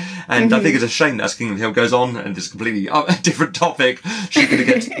Peggy. And I think it's a shame that as King of the Hill goes on, and this is completely a different topic, she's going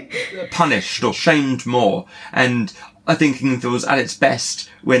to get punished or shamed more. And I think King of the Hill was at its best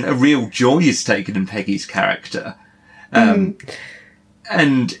when a real joy is taken in Peggy's character. And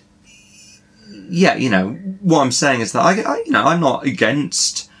yeah, you know, what I'm saying is that I'm not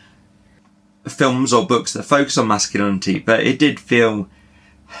against films or books that focus on masculinity, but it did feel,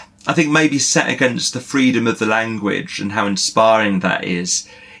 I think, maybe set against the freedom of the language and how inspiring that is.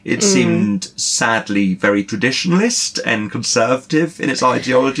 It seemed sadly very traditionalist and conservative in its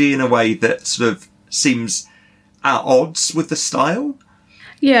ideology in a way that sort of seems at odds with the style.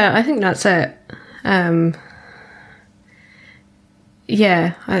 Yeah, I think that's it.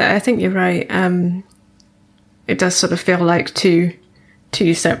 Yeah, I think you're right. It does sort of feel like two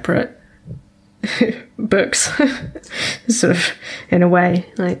separate books, sort of, in a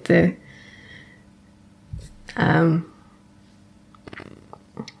way, like the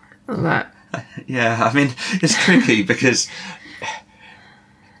that. Yeah, I mean, it's tricky because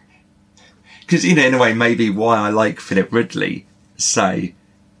you know, in a way, maybe why I like Philip Ridley, say,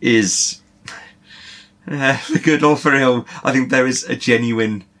 is for good or for ill, I think there is a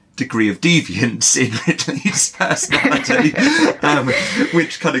genuine degree of deviance in Ridley's personality,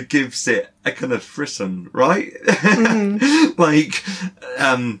 which kind of gives it a kind of frisson, right? Like,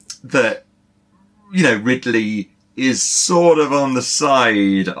 that, you know, Ridley is sort of on the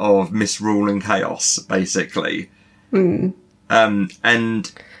side of misrule and chaos, basically. And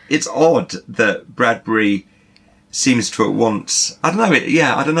it's odd that Bradbury seems to at once, I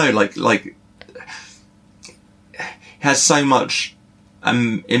don't know, like, has so much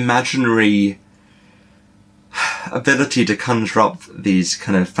imaginary ability to conjure up these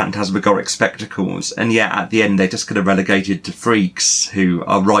kind of phantasmagoric spectacles, and yet at the end they're just kind of relegated to freaks who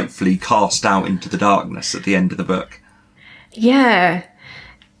are rightfully cast out into the darkness at the end of the book. Yeah,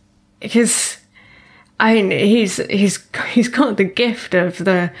 because I mean he's got the gift of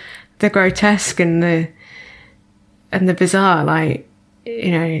the grotesque and the bizarre, like,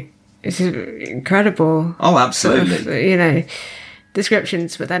 you know, it's incredible. Oh, absolutely. Sort of, you know,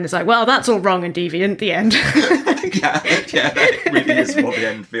 descriptions, but then it's like, well, that's all wrong and deviant, the end. yeah, that really is what the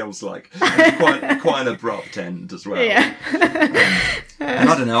end feels like. And quite an abrupt end as well. Yeah. And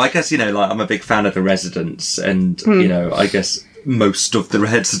I don't know, I guess, you know, like, I'm a big fan of The Residents, and, you know, I guess most of The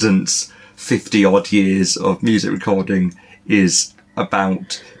Residents' 50 odd years of music recording is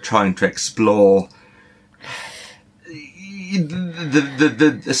about trying to explore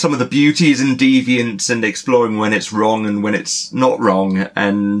the some of the beauties and deviance and exploring when it's wrong and when it's not wrong,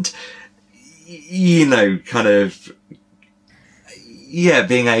 and, you know, kind of, yeah,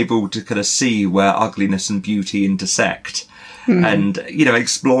 being able to kind of see where ugliness and beauty intersect, and, you know,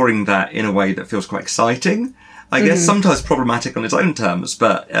 exploring that in a way that feels quite exciting. I guess sometimes problematic on its own terms,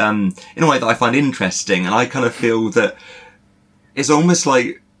 but in a way that I find interesting, and I kind of feel that it's almost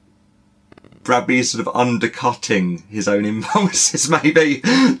like Bradbury is sort of undercutting his own impulses, maybe,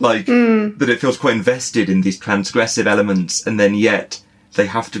 like, that it feels quite invested in these transgressive elements, and then yet they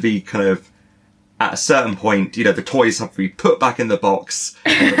have to be kind of, at a certain point, you know, the toys have to be put back in the box,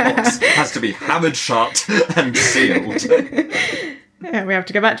 and the box has to be hammered shut and sealed. Yeah, we have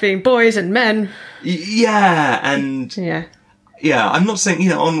to go back to being boys and men. Yeah, and yeah, I'm not saying, you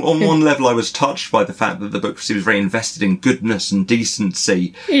know, on one level I was touched by the fact that the book seems very invested in goodness and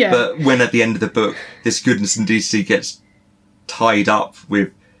decency. Yeah. But when at the end of the book, this goodness and decency gets tied up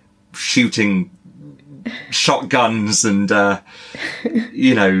with shooting shotguns and,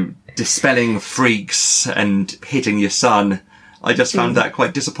 you know, dispelling freaks and hitting your son, I just found that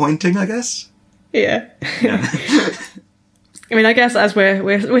quite disappointing, I guess. Yeah. I mean, I guess as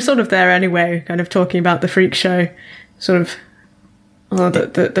we're sort of there anyway, kind of talking about the freak show, sort of, or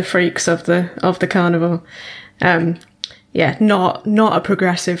the freaks of the carnival. Yeah, not a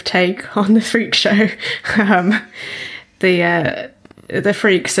progressive take on the freak show. The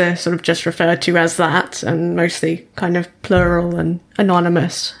freaks are sort of just referred to as that, and mostly kind of plural and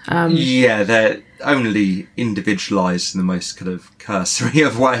anonymous. Yeah, they're only individualised in the most kind of cursory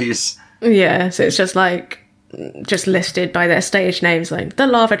of ways. Yeah, so it's just like, just listed by their stage names, like the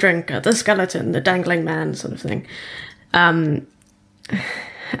lava drinker, the skeleton, the dangling man, sort of thing. And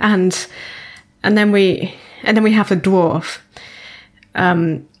then we have the dwarf,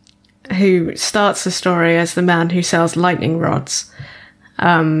 who starts the story as the man who sells lightning rods,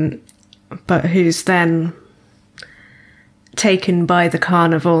 but who's then taken by the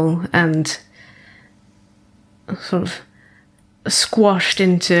carnival and sort of squashed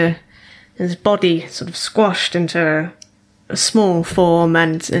into his body, sort of squashed into a small form,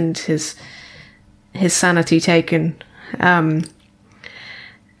 and his sanity taken. And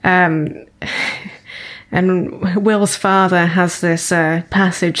Will's father has this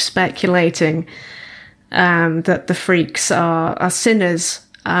passage speculating that the freaks are sinners.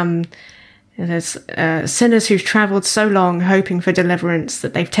 There's sinners who've travelled so long hoping for deliverance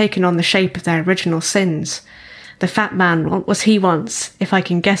that they've taken on the shape of their original sins. The fat man, what was he once? If I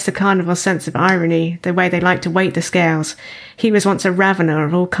can guess the carnival's sense of irony, the way they like to weight the scales, he was once a ravener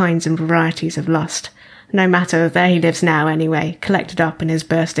of all kinds and varieties of lust. No matter, there he lives now anyway, collected up in his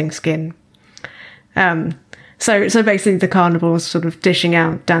bursting skin. So basically the carnival's sort of dishing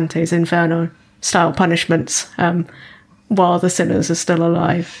out Dante's Inferno style punishments while the sinners are still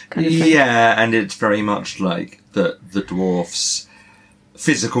alive, kind of thing. Yeah, and it's very much like the dwarf's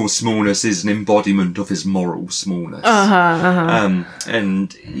physical smallness is an embodiment of his moral smallness.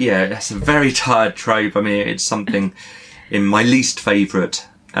 And yeah, that's a very tired trope. I mean, it's something in my least favourite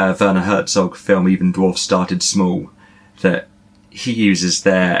Werner Herzog film, Even Dwarfs Started Small, that he uses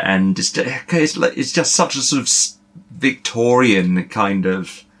there, and it's just such a sort of Victorian kind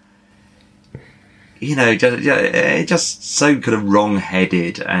of, you know, just so kind of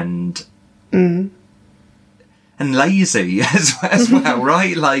wrong-headed and lazy as well,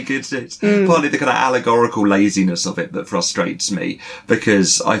 right? Like it's partly the kind of allegorical laziness of it that frustrates me,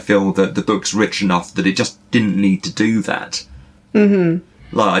 because I feel that the book's rich enough that it just didn't need to do that. Like,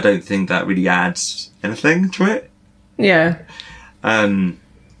 I don't think that really adds anything to it. Yeah. And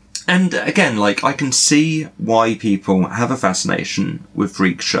again, like, I can see why people have a fascination with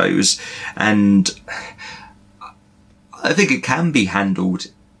freak shows, and I think it can be handled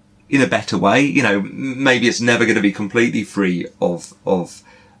in a better way. You know, maybe it's never going to be completely free of a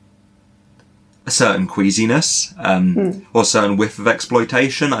certain queasiness, or a certain whiff of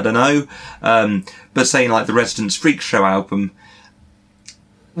exploitation, I don't know. But saying like the Residents Freak Show album,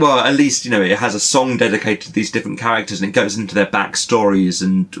 well, at least, you know, it has a song dedicated to these different characters, and it goes into their backstories,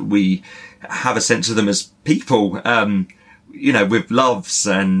 and we have a sense of them as people, you know, with loves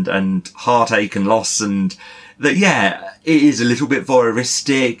and heartache and loss, and that, yeah, it is a little bit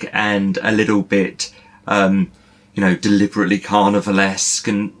voyeuristic and a little bit, you know, deliberately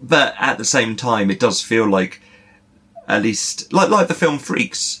carnivalesque, but at the same time, it does feel like, at least, like the film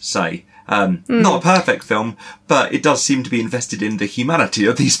Freaks, say. Not a perfect film, but it does seem to be invested in the humanity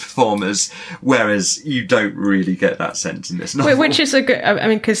of these performers, whereas you don't really get that sense in this novel. Which is a good, I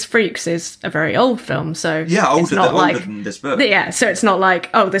mean, because Freaks is a very old film, so yeah, older like, than this book. Yeah, so it's not like,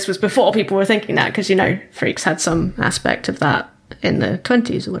 oh, this was before people were thinking that, because, you know, Freaks had some aspect of that in the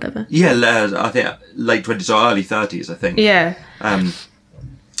 20s or whatever. Yeah, I think late 20s or early 30s, I think. Yeah.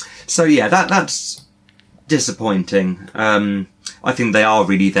 So yeah, that's disappointing. I think they are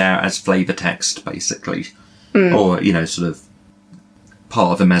really there as flavour text, basically. Or, you know, sort of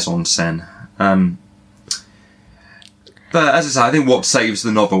part of the mise-en-scène. But as I say, I think what saves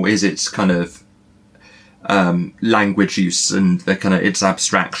the novel is its kind of language use and the kind of its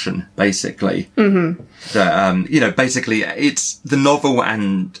abstraction, basically. That, you know, basically it's the novel,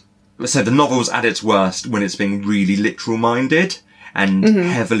 and so the novel's at its worst when it's being really literal-minded and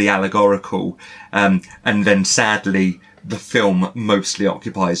heavily allegorical. And then sadly, the film mostly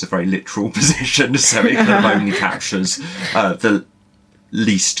occupies a very literal position, so it kind of only captures the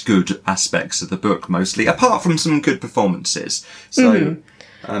least good aspects of the book, mostly, apart from some good performances. So,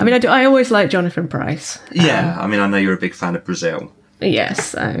 I mean, I always like Jonathan Pryce. Yeah, I mean, I know you're a big fan of Brazil. Yes,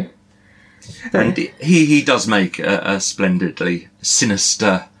 so. And he does make a splendidly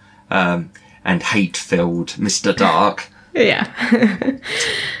sinister and hate-filled Mr. Dark. Yeah.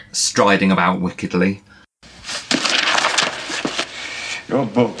 Striding about wickedly. Your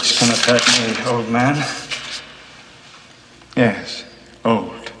books cannot hurt me, old man. Yes,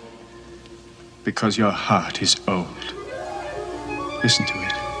 old. Because your heart is old. Listen to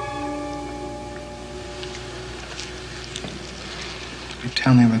it. You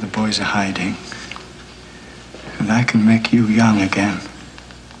tell me where the boys are hiding, and I can make you young again.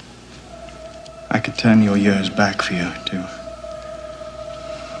 I could turn your years back for you to,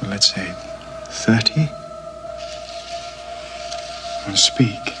 well, let's say, 30. And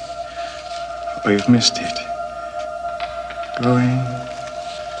speak, or you've missed it. Going.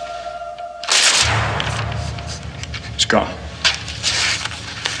 It's gone.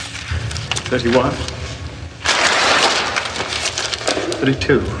 31.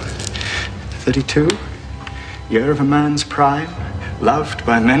 32. 32. Year of a man's prime, loved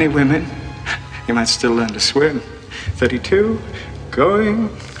by many women. You might still learn to swim. 32, going,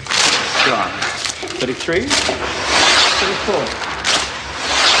 gone. 33, 34,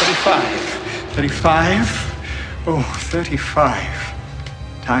 35, 35. Oh, 35.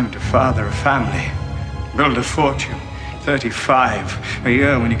 Time to father a family, build a fortune. 35, a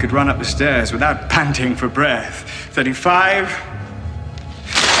year when you could run up the stairs without panting for breath. 35,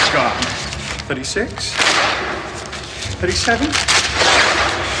 gone. 36, 37,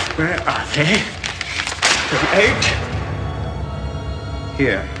 where are they? 38,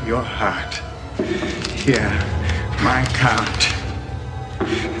 here, your heart. Here, my count.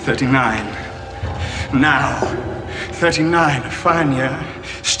 39, now. 39, a fine year,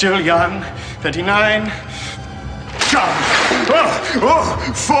 still young. 39, gone.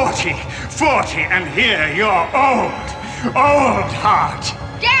 Oh, 40, and here, your old heart.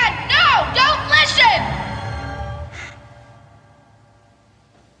 Dad, no! Don't listen!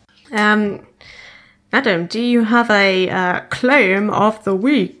 Adam, do you have a claim of the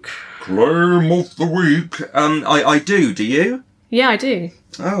week? Claim of the week? I do you? Yeah, I do.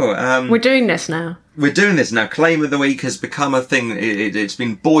 Oh, We're doing this now. We're doing this now. Claim of the week has become a thing. It's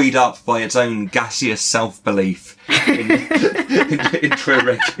been buoyed up by its own gaseous self-belief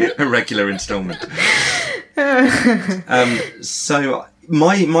into a regular instalment. So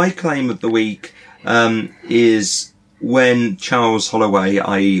my claim of the week is when Charles Holloway,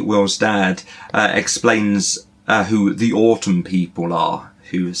 i.e. Will's dad, explains who the Autumn people are,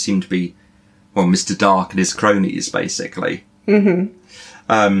 who seem to be, well, Mr. Dark and his cronies, basically.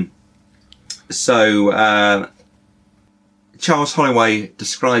 Mm-hmm. So Charles Holloway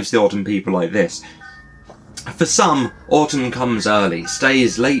describes the Autumn people like this. For some, autumn comes early,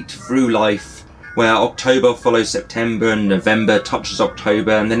 stays late through life, where October follows September and November touches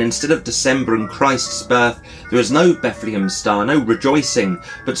October, and then instead of December and Christ's birth, there is no Bethlehem star, no rejoicing,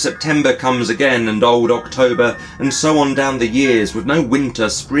 but September comes again and old October, and so on down the years, with no winter,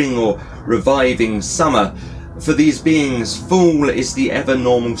 spring, or reviving summer. For these beings, fall is the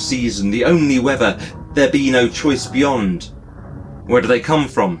ever-normal season, the only weather, there be no choice beyond. Where do they come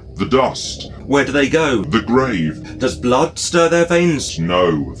from? The dust. Where do they go? The grave. Does blood stir their veins?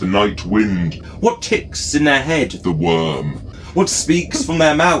 No, the night wind. What ticks in their head? The worm. What speaks from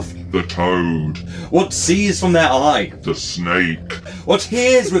their mouth? The toad. What sees from their eye? The snake. What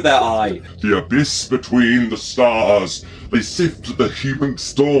hears with their eye? The abyss between the stars. They sift the human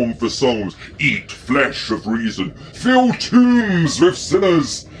storm for songs, eat flesh of reason, fill tombs with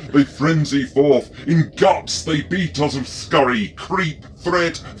sinners. They frenzy forth, in guts they beat us and scurry, creep,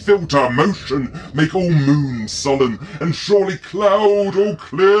 thread, filter, motion, make all moons sullen, and surely cloud all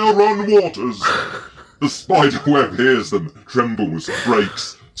clear on waters. The spider web hears them, trembles,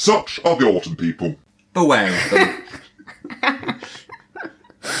 breaks. Such are the Autumn people. Beware of them.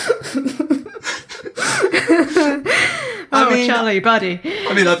 I mean, Charlie, buddy.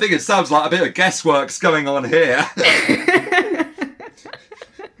 I think it sounds like a bit of guesswork's going on here.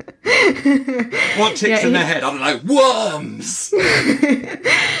 What ticks in their head? I don't know. Worms!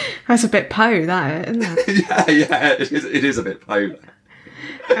 That's a bit Poe, that, isn't it? yeah, it is a bit Poe.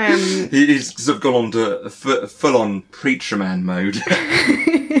 He's sort of gone on to full-on preacher man mode.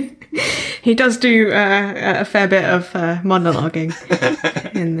 He does do a fair bit of monologuing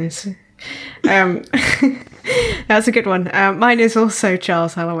in this. That's a good one. Mine is also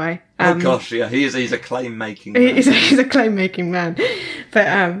Charles Holloway. Oh gosh, yeah, he's a claim-making man. He's a claim-making man.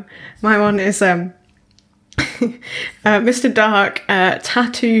 But my one is Mr. Dark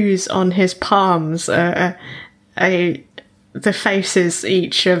tattoos on his palms the faces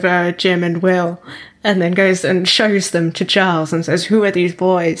each of Jim and Will, and then goes and shows them to Charles and says, "Who are these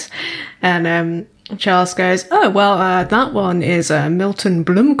boys?" And Charles goes, "Oh, well, that one is Milton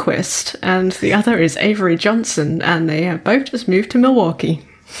Blomquist, and the other is Avery Johnson, and they both just moved to Milwaukee."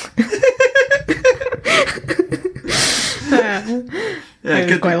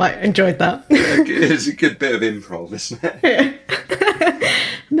 I quite enjoyed that. It's a good bit of improv, isn't it? Yeah.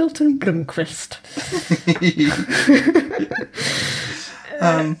 Milton Blomquist.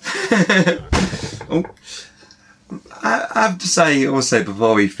 I have to say also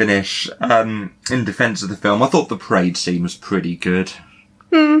before we finish, in defence of the film, I thought the parade scene was pretty good.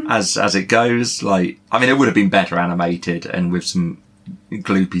 As it goes, it would have been better animated and with some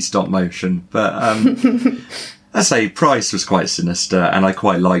gloopy stop motion, but I say Price was quite sinister, and I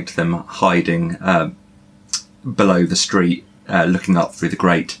quite liked them hiding below the street, looking up through the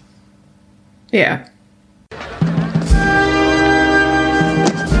grate. Yeah.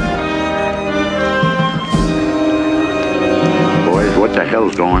 Boys, what the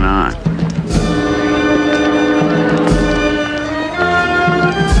hell's going on?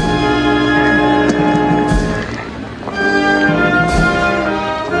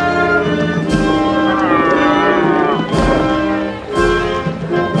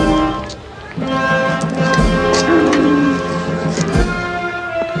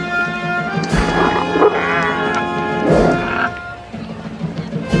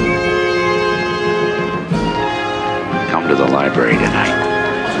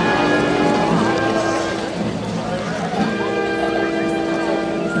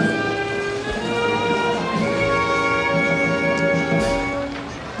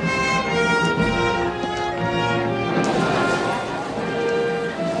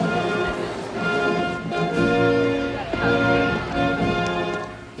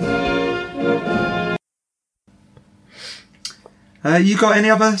 You got any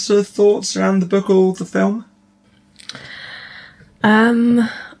other sort of thoughts around the book or the film?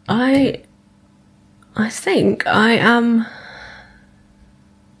 I think I am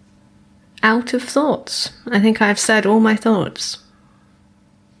out of thoughts. I think I've said all my thoughts.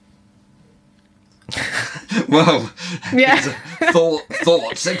 Well, Yeah.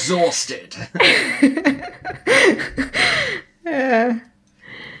 thoughts exhausted. Yeah.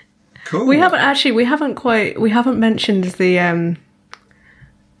 Cool. We haven't mentioned the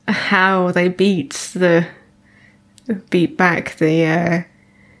how they beat back the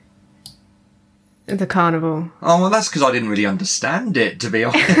carnival. Oh well, that's because I didn't really understand it, to be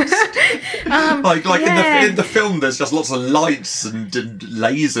honest. Yeah. in the film, there's just lots of lights and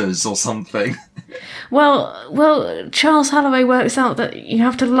lasers or something. Well, Charles Holloway works out that you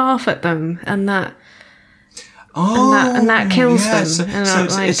have to laugh at them, and that that kills them. So, And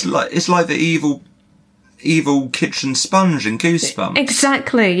it's like the evil kitchen sponge in Goosebumps.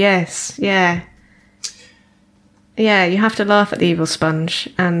 Exactly. Yes. Yeah. Yeah. You have to laugh at the evil sponge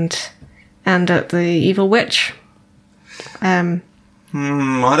and at the evil witch. I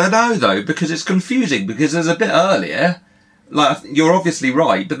don't know though, because it's confusing. Because there's a bit earlier, like you're obviously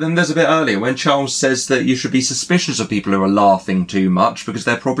right, but then there's a bit earlier when Charles says that you should be suspicious of people who are laughing too much because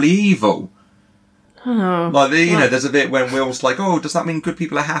they're probably evil. Oh. Like there's a bit when Will's like, "Oh, does that mean good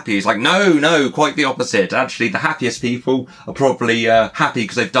people are happy?" He's like, "No, quite the opposite. Actually, the happiest people are probably happy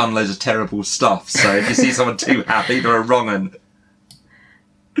because they've done loads of terrible stuff. So if you see someone too happy, they're a wrong 'un."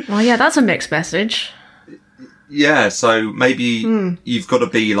 Well, yeah, that's a mixed message. Yeah, so maybe you've got to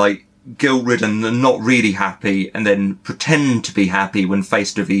be like guilt-ridden and not really happy, and then pretend to be happy when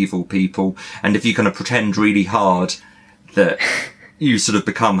faced with evil people. And if you're going to pretend really hard, that you sort of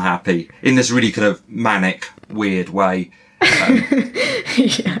become happy in this really kind of manic, weird way,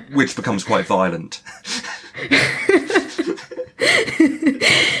 Yeah. which becomes quite violent.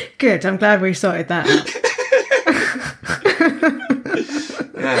 Good. I'm glad we sorted that out.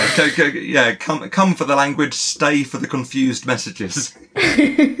 Yeah, come for the language, stay for the confused messages.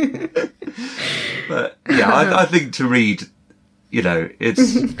 But yeah, I think to read,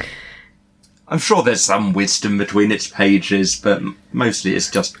 it's. I'm sure there's some wisdom between its pages, but mostly it's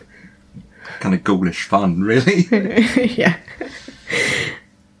just kind of ghoulish fun, really. Yeah.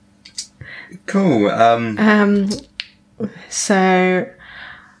 Cool. So,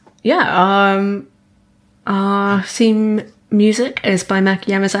 yeah, our theme music is by Maki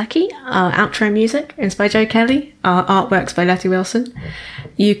Yamazaki. Our outro music is by Joe Kelly. Our artwork's by Letty Wilson.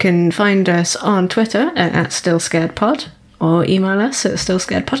 You can find us on Twitter at StillScaredPod or email us at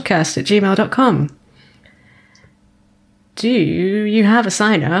stillscaredpodcast@gmail.com. Do you have a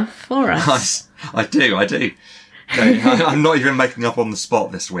sign-off for us? I do. Okay, I'm not even making up on the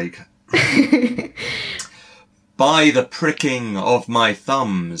spot this week. By the pricking of my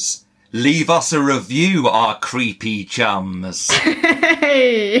thumbs, leave us a review, our creepy chums.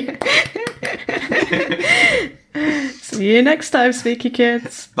 Hey! See you next time, Spooky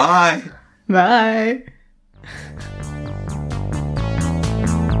Kids. Bye. Bye.